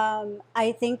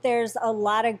 I think there's a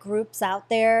lot of groups out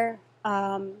there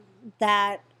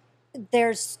that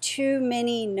there's too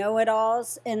many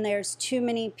know-it-alls, and there's too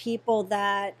many people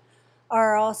that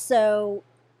are also,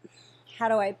 how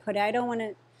do I put it? I don't want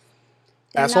to...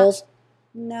 Assholes?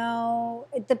 No,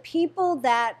 the people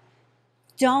that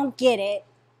don't get it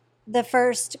the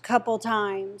first couple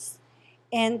times,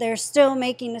 and they're still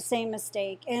making the same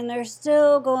mistake, and they're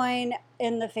still going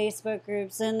in the Facebook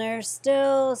groups, and they're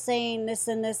still saying this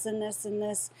and this and this and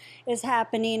this is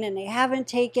happening, and they haven't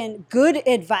taken good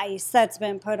advice that's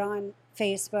been put on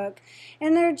Facebook,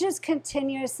 and they're just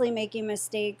continuously making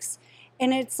mistakes.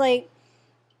 And it's like,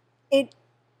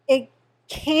 it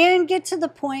can get to the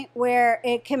point where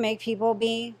it can make people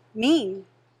be mean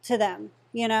to them.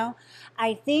 You know,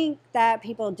 I think that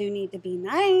people do need to be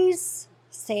nice,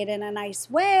 say it in a nice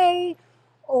way,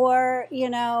 or, you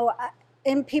know,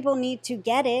 and people need to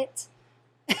get it.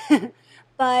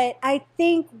 But I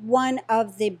think one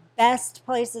of the best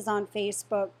places on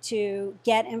Facebook to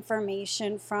get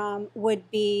information from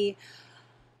would be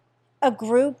a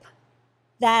group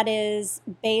that is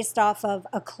based off of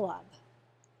a club.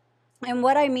 And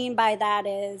what I mean by that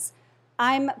is,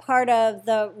 I'm part of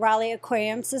the Raleigh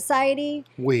Aquarium Society.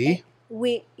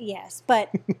 Yes,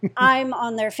 but I'm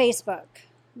on their Facebook.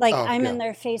 Like, I'm in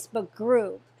their Facebook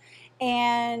group.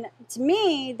 And to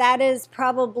me, that is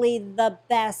probably the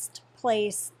best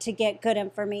place to get good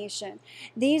information.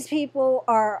 These people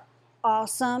are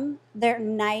awesome. They're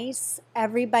nice.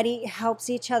 Everybody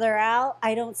helps each other out.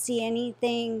 I don't see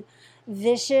anything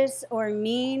vicious or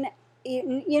mean.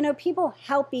 You know, people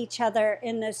help each other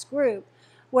in this group.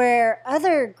 Where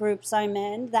other groups I'm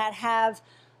in that have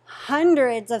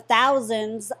hundreds of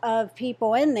thousands of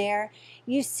people in there,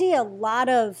 you see a lot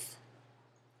of,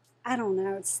 I don't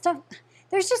know, stuff.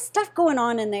 There's just stuff going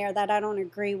on in there that I don't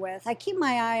agree with. I keep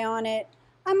my eye on it.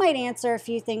 I might answer a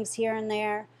few things here and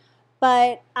there,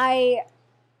 but I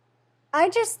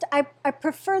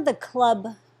prefer the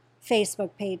club Facebook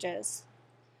pages.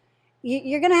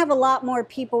 You're going to have a lot more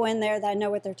people in there that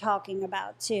know what they're talking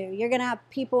about, too. You're going to have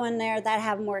people in there that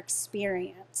have more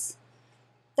experience.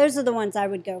 Those are the ones I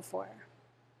would go for.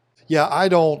 Yeah, I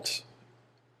don't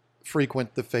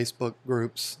frequent the Facebook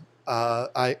groups.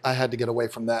 I had to get away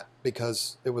from that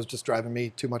because it was just driving me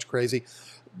too much crazy.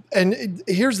 And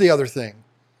here's the other thing.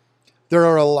 There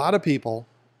are a lot of people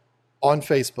on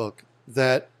Facebook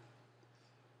that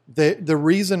the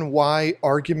reason why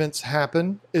arguments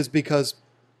happen is because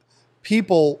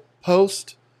people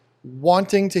post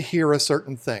wanting to hear a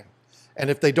certain thing.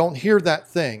 And if they don't hear that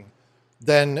thing,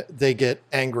 then they get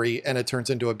angry and it turns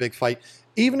into a big fight,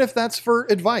 even if that's for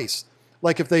advice.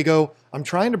 Like if they go, I'm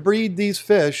trying to breed these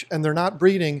fish and they're not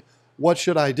breeding, what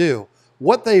should I do?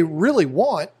 What they really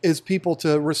want is people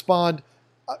to respond,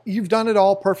 you've done it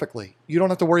all perfectly. You don't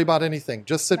have to worry about anything.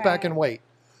 Just sit back and wait.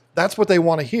 That's what they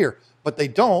want to hear. But they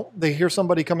don't. They hear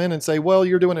somebody come in and say, well,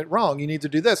 you're doing it wrong. You need to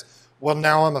do this. Well,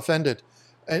 now I'm offended.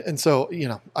 And so, you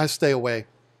know, I stay away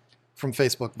from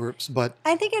Facebook groups. But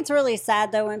I think it's really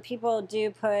sad, though, when people do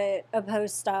put a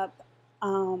post up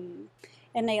and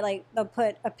they'll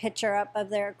put a picture up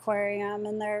of their aquarium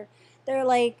and they're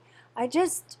like, I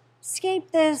just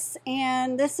escape this,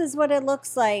 and this is what it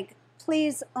looks like.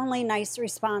 Please, only nice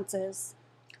responses.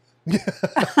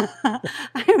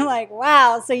 I'm like,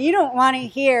 wow, so you don't want to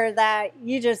hear that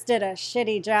you just did a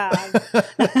shitty job.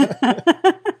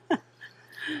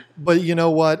 But you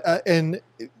know what? And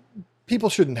people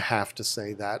shouldn't have to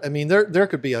say that. I mean, there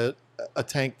could be a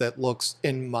tank that looks,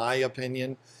 in my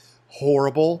opinion,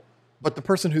 horrible, but the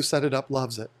person who set it up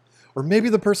loves it. Or maybe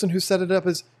the person who set it up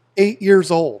is 8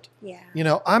 years old. Yeah. You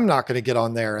know, I'm not going to get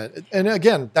on there. And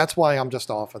again, that's why I'm just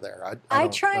off of there. I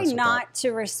try not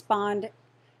to respond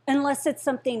unless it's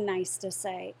something nice to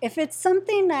say. If it's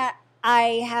something that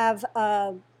I have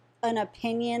an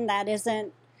opinion that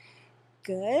isn't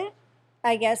good,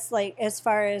 I guess, like as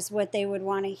far as what they would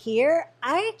want to hear,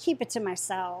 I keep it to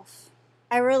myself.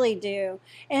 I really do.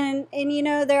 And you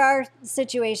know, there are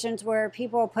situations where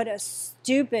people put a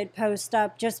stupid post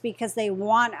up just because they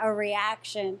want a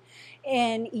reaction,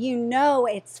 and you know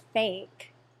it's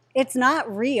fake. It's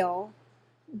not real.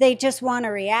 They just want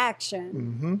a reaction.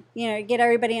 Mm-hmm. You know, get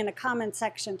everybody in the comment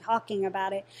section talking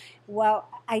about it. Well,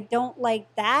 I don't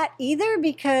like that either,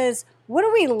 because what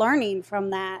are we learning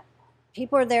from that?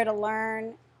 People are there to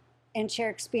learn and share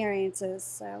experiences,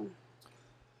 so...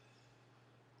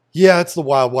 Yeah, it's the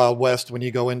wild, wild west when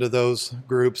you go into those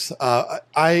groups.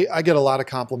 I get a lot of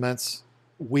compliments.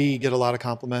 We get a lot of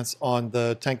compliments on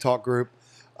the Tank Talk group.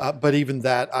 But even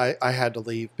that, I had to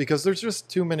leave because there's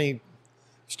just there's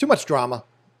too much drama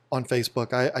on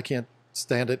Facebook. I can't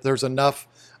stand it. There's enough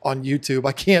on YouTube.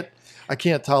 I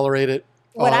can't tolerate it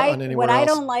on anywhere what else. I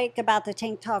don't like about the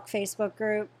Tank Talk Facebook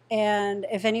group, and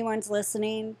if anyone's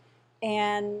listening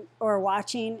or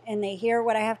watching and they hear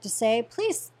what I have to say,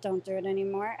 please don't do it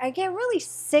anymore. I get really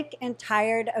sick and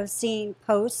tired of seeing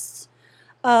posts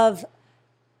of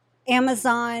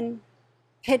Amazon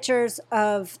pictures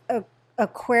of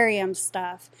aquarium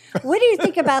stuff. What do you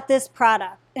think about this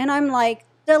product? And I'm like,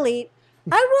 delete.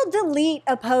 I will delete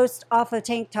a post off of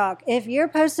Tank Talk. If your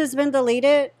post has been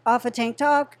deleted off of Tank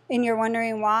Talk and you're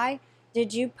wondering why,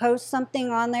 did you post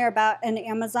something on there about an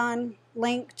Amazon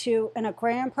link to an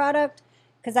aquarium product?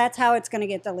 Because that's how it's going to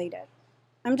get deleted.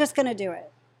 I'm just going to do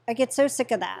it. I get so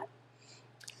sick of that.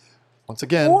 Once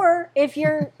again. Or if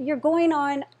you're going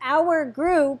on our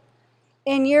group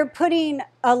and you're putting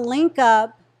a link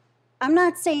up, I'm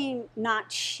not saying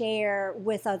not share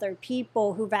with other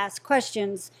people who've asked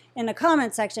questions in the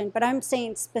comment section, but I'm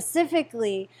saying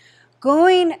specifically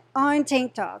going on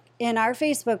Tank Talk in our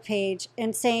Facebook page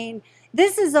and saying,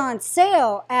 this is on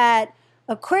sale at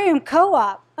Aquarium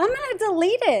Co-op. I'm going to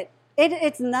delete it.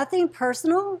 It's nothing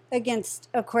personal against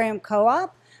Aquarium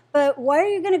Co-op, but why are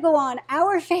you going to go on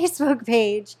our Facebook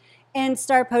page and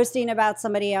start posting about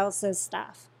somebody else's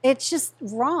stuff? It's just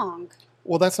wrong.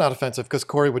 Well, that's not offensive because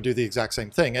Corey would do the exact same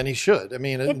thing, and he should. I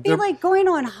mean, it'd be like going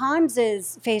on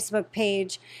Hans's Facebook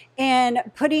page and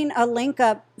putting a link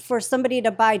up for somebody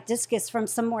to buy discus from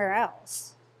somewhere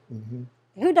else. Mm-hmm.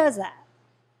 Who does that?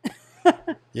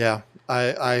 Yeah,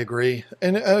 I agree.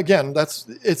 And again,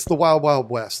 it's the wild, wild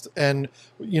west. And,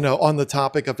 you know, on the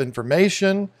topic of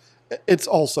information, it's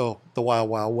also the wild,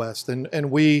 wild west. And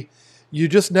you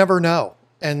just never know.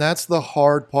 And that's the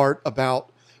hard part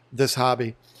about this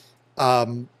hobby. How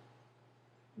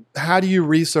do you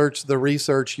research the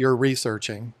research you're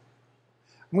researching?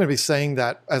 I'm going to be saying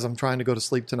that as I'm trying to go to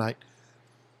sleep tonight.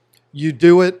 You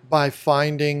do it by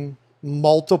finding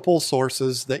multiple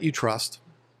sources that you trust.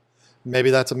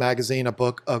 Maybe that's a magazine, a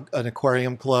book, an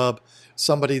aquarium club,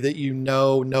 somebody that you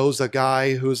know knows a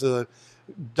guy who's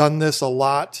done this a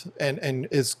lot and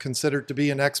is considered to be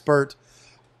an expert.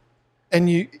 And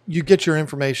you get your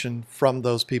information from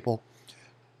those people.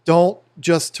 Don't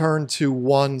just turn to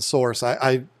one source.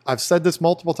 I've said this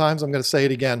multiple times. I'm going to say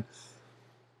it again.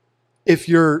 If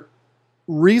you're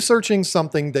researching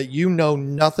something that you know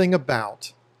nothing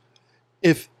about,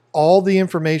 if all the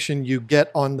information you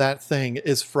get on that thing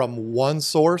is from one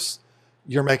source,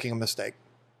 you're making a mistake.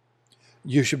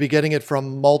 You should be getting it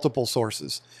from multiple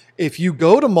sources. If you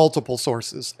go to multiple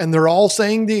sources and they're all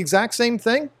saying the exact same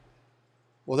thing,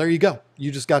 well, there you go.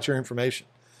 You just got your information.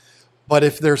 But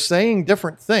if they're saying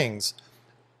different things,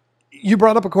 you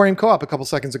brought up Aquarium Co-op a couple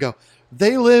seconds ago.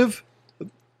 They live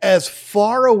as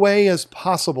far away as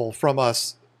possible from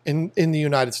us in the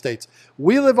United States.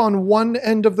 We live on one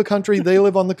end of the country. They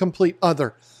live on the complete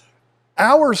other.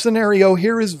 Our scenario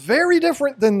here is very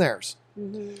different than theirs.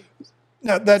 Mm-hmm.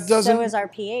 Now, that doesn't... So is our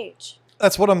pH.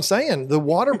 That's what I'm saying. The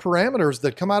water parameters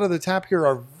that come out of the tap here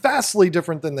are vastly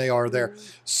different than they are there. Mm-hmm.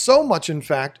 So much, in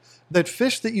fact, that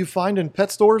fish that you find in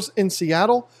pet stores in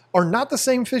Seattle are not the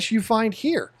same fish you find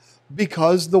here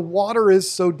because the water is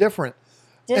so different.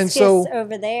 And Discus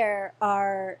over there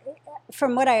are,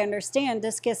 from what I understand,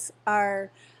 discus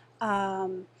are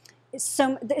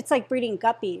it's like breeding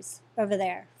guppies over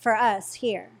there for us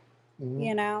here,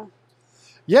 you know?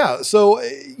 Yeah. So,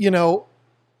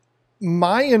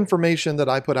 my information that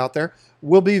I put out there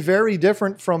will be very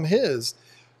different from his.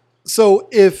 So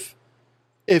if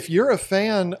you're a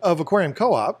fan of Aquarium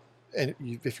Co-op, and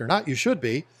if you're not, you should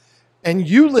be, and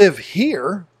you live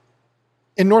here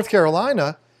in North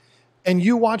Carolina, and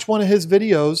you watch one of his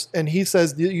videos and he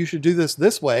says you should do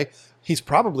this way, he's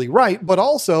probably right, but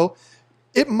also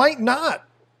it might not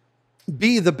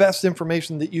be the best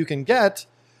information that you can get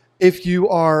if you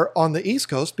are on the East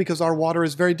Coast, because our water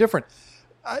is very different.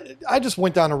 I just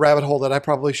went down a rabbit hole that I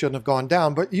probably shouldn't have gone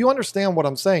down, but you understand what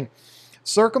I'm saying.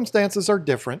 Circumstances are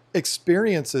different,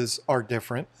 experiences are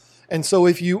different, and so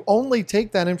if you only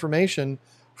take that information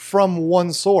from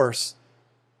one source,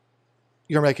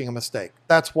 you're making a mistake.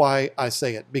 That's why I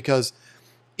say it, because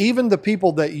even the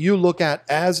people that you look at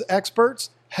as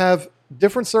experts have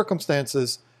different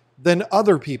circumstances than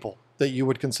other people that you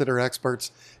would consider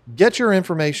experts. Get your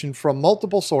information from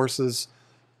multiple sources,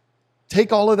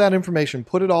 take all of that information,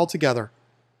 put it all together,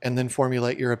 and then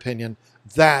formulate your opinion.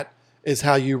 That is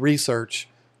how you research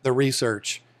the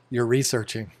research you're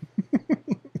researching.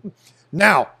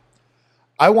 Now,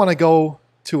 I want to go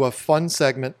to a fun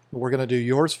segment. We're going to do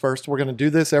yours first. We're going to do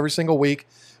this every single week.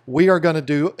 We are going to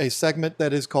do a segment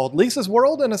that is called Lisa's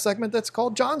World and a segment that's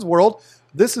called John's World.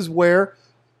 This is where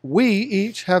we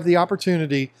each have the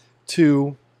opportunity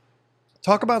to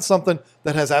talk about something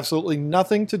that has absolutely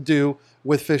nothing to do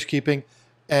with fish keeping.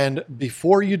 And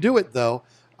before you do it, though,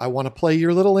 I want to play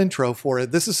your little intro for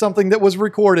it. This is something that was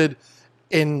recorded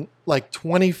in like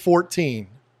 2014.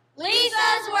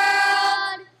 Lisa's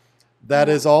World! That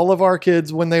is all of our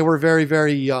kids when they were very,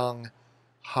 very young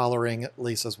hollering at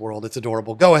Lisa's World. It's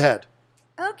adorable. Go ahead.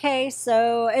 Okay,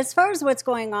 so as far as what's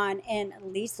going on in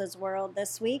Lisa's World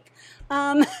this week,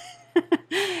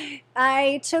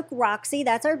 I took Roxy,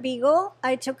 that's our beagle.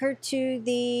 I took her to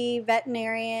the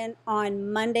veterinarian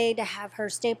on Monday to have her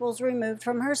staples removed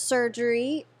from her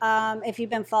surgery. If you've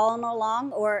been following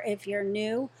along or if you're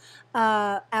new,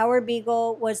 our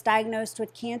beagle was diagnosed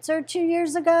with cancer 2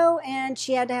 years ago, and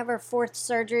she had to have her 4th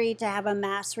surgery to have a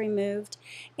mass removed.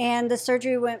 And the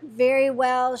surgery went very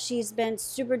well. She's been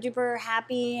super duper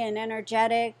happy and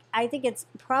energetic. I think it's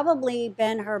probably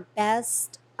been her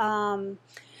best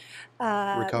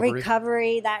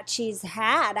recovery that she's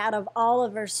had out of all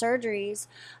of her surgeries.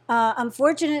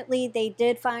 Unfortunately, they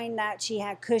did find that she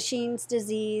had Cushing's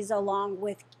disease along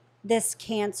with this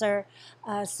cancer.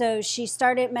 So she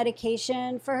started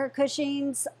medication for her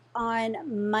Cushing's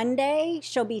on Monday.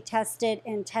 She'll be tested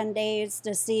in 10 days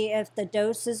to see if the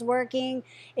dose is working.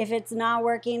 If it's not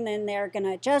working, then they're going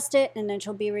to adjust it, and then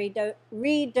she'll be retested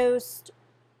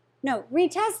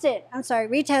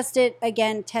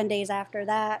again 10 days after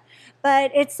that.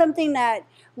 But it's something that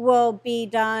will be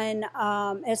done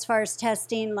as far as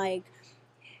testing, like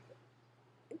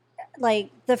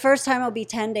the first time will be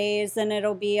 10 days, then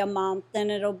it'll be a month, then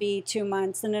it'll be 2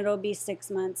 months, then it'll be 6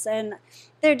 months. And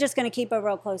they're just going to keep a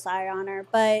real close eye on her.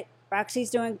 But Roxy's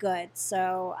doing good.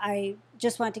 So I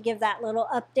just want to give that little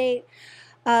update.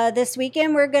 This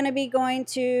weekend, we're going to be going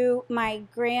to my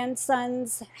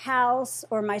grandson's house,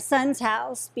 or my son's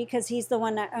house, because he's the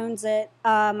one that owns it.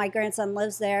 My grandson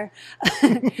lives there.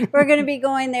 We're going to be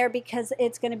going there because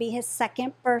it's going to be his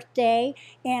 2nd birthday.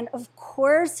 And of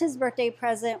course, his birthday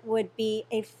present would be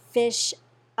a fish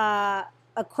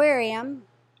aquarium.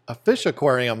 A fish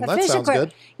aquarium. That sounds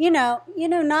good. You know,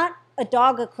 not a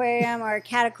dog aquarium or a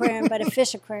cat aquarium, but a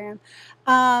fish aquarium.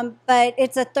 But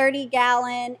it's a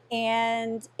 30-gallon,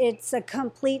 and it's a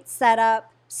complete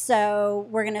setup. So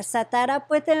we're going to set that up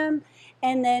with him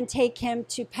and then take him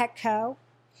to Petco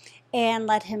and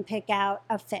let him pick out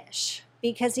a fish,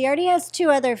 because he already has 2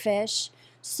 other fish.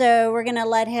 So we're going to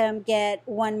let him get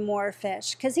 1 more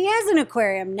fish, because he has an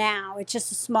aquarium now. It's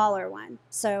just a smaller one.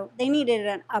 So they needed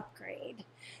an upgrade.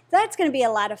 That's going to be a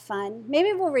lot of fun.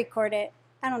 Maybe we'll record it.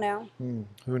 I don't know.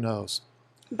 Who knows?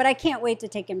 But I can't wait to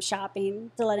take him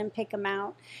shopping, to let him pick him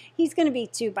out. He's going to be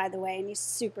 2, by the way, and he's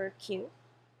super cute.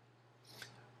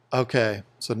 Okay,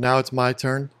 so now it's my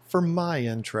turn for my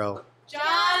intro.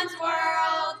 John's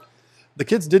World! The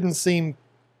kids didn't seem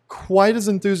quite as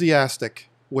enthusiastic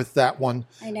with that one.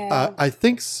 I know. I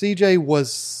think CJ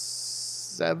was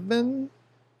 7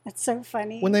 That's so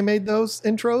funny. when they made those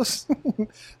intros.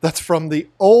 That's from the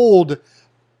old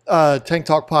Tank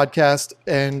Talk podcast,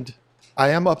 and I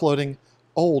am uploading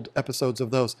old episodes of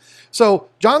those. So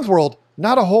John's World,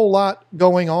 not a whole lot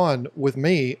going on with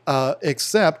me,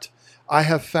 except I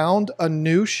have found a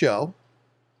new show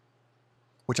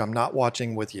which I'm not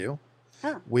watching with you.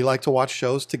 Oh. We like to watch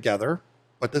shows together,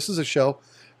 but this is a show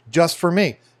just for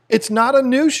me. It's not a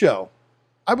new show.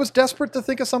 I was desperate to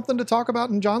think of something to talk about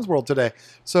in John's World today,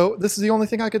 so this is the only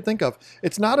thing I could think of.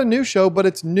 It's not a new show, but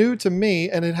it's new to me,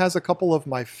 and it has a couple of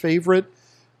my favorite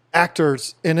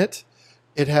actors in it.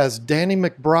 It has Danny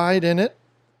McBride in it,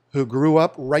 who grew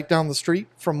up right down the street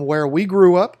from where we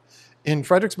grew up in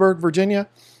Fredericksburg, Virginia,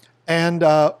 and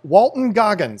Walton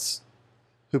Goggins,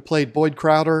 who played Boyd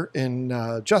Crowder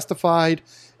in Justified,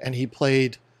 and he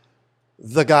played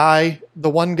the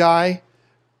one guy,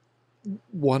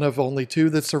 one of only two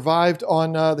that survived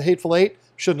on The Hateful Eight.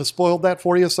 Shouldn't have spoiled that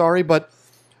for you, sorry, but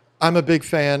I'm a big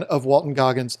fan of Walton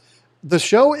Goggins. The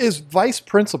show is Vice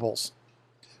Principals.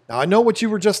 Now, I know what you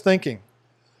were just thinking.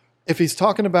 If he's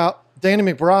talking about Danny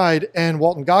McBride and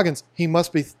Walton Goggins, he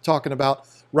must be talking about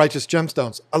Righteous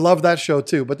Gemstones. I love that show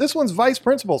too, but this one's Vice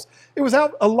Principals. It was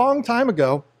out a long time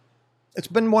ago. It's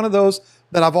been one of those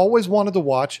that I've always wanted to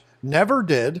watch, never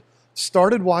did,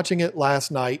 started watching it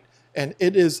last night, and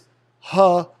it is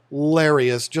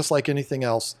hilarious, just like anything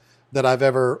else that I've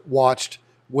ever watched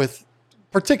with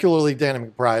particularly Danny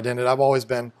McBride in it. I've always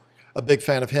been a big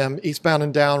fan of him. Eastbound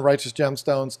and Down, Righteous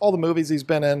Gemstones, all the movies he's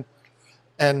been in,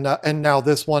 and now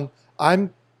this one.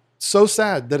 I'm so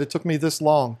sad that it took me this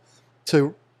long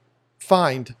to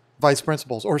find Vice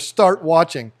Principals or start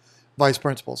watching Vice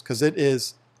Principals, because it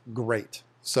is great.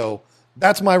 So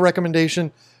that's my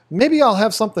recommendation. Maybe I'll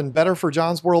have something better for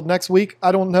John's World next week.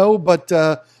 I don't know, but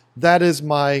that is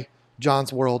my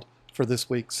John's World for this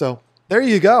week. So there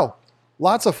you go.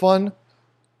 Lots of fun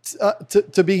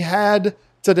to be had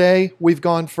today. We've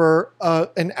gone for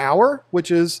an hour,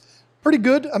 which is pretty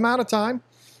good amount of time.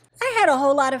 I had a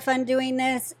whole lot of fun doing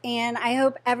this, and I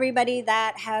hope everybody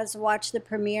that has watched the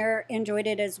premiere enjoyed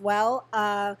it as well.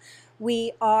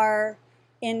 We are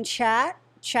in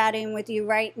chatting with you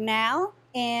right now,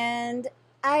 and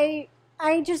I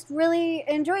just really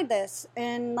enjoyed this.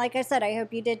 And like I said, I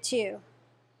hope you did too.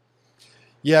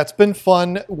 Yeah, it's been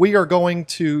fun. We are going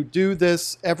to do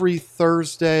this every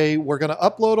Thursday. We're going to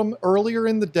upload them earlier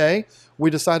in the day.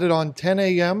 We decided on 10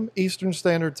 a.m. Eastern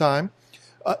Standard Time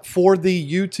for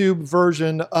the YouTube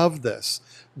version of this.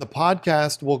 The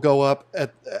podcast will go up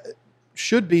at,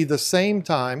 should be the same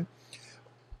time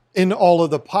in all of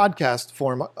the podcast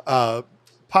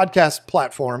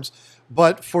platforms.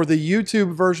 But for the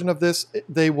YouTube version of this,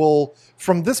 they will,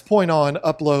 from this point on,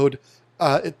 upload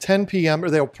at 10 p.m. or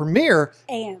they'll premiere.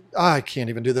 A.M. I can't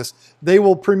even do this. They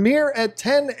will premiere at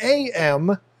 10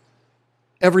 a.m.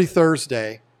 every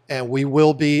Thursday, and we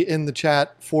will be in the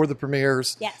chat for the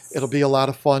premieres. Yes. It'll be a lot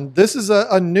of fun. This is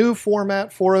a new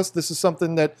format for us. This is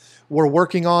something that we're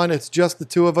working on. It's just the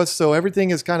two of us, so everything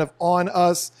is kind of on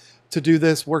us to do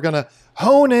this. We're going to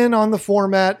hone in on the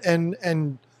format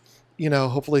and you know,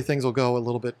 hopefully things will go a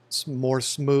little bit more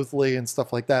smoothly and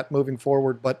stuff like that moving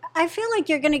forward. But I feel like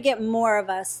you're going to get more of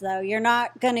us, though. You're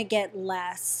not going to get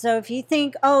less. So if you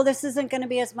think, oh, this isn't going to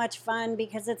be as much fun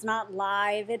because it's not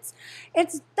live,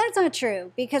 that's not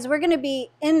true, because we're going to be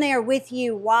in there with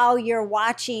you while you're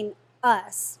watching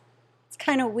us. It's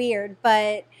kind of weird,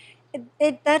 but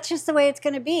that's just the way it's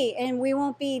going to be, and we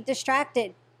won't be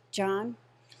distracted, John.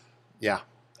 Yeah.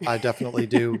 I definitely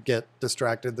do get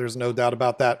distracted. There's no doubt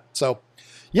about that. So,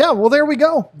 yeah, well, there we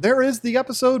go. There is the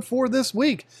episode for this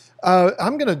week.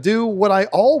 I'm going to do what I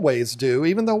always do,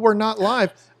 even though we're not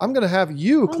live. I'm going to have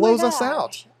you close us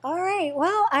out. All right.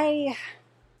 Well, I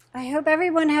hope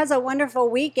everyone has a wonderful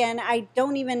weekend. I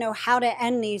don't even know how to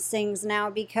end these things now,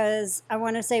 because I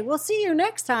want to say we'll see you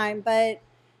next time, but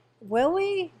will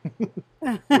we?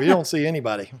 We don't see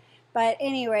anybody. But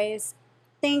anyways,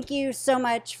 thank you so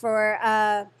much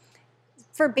for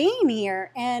being here.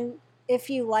 And if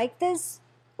you like this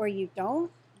or you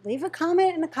don't, leave a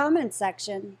comment in the comment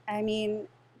section. I mean,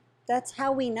 that's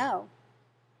how we know.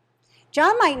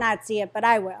 John might not see it, but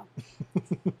I will.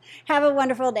 Have a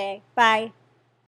wonderful day. Bye.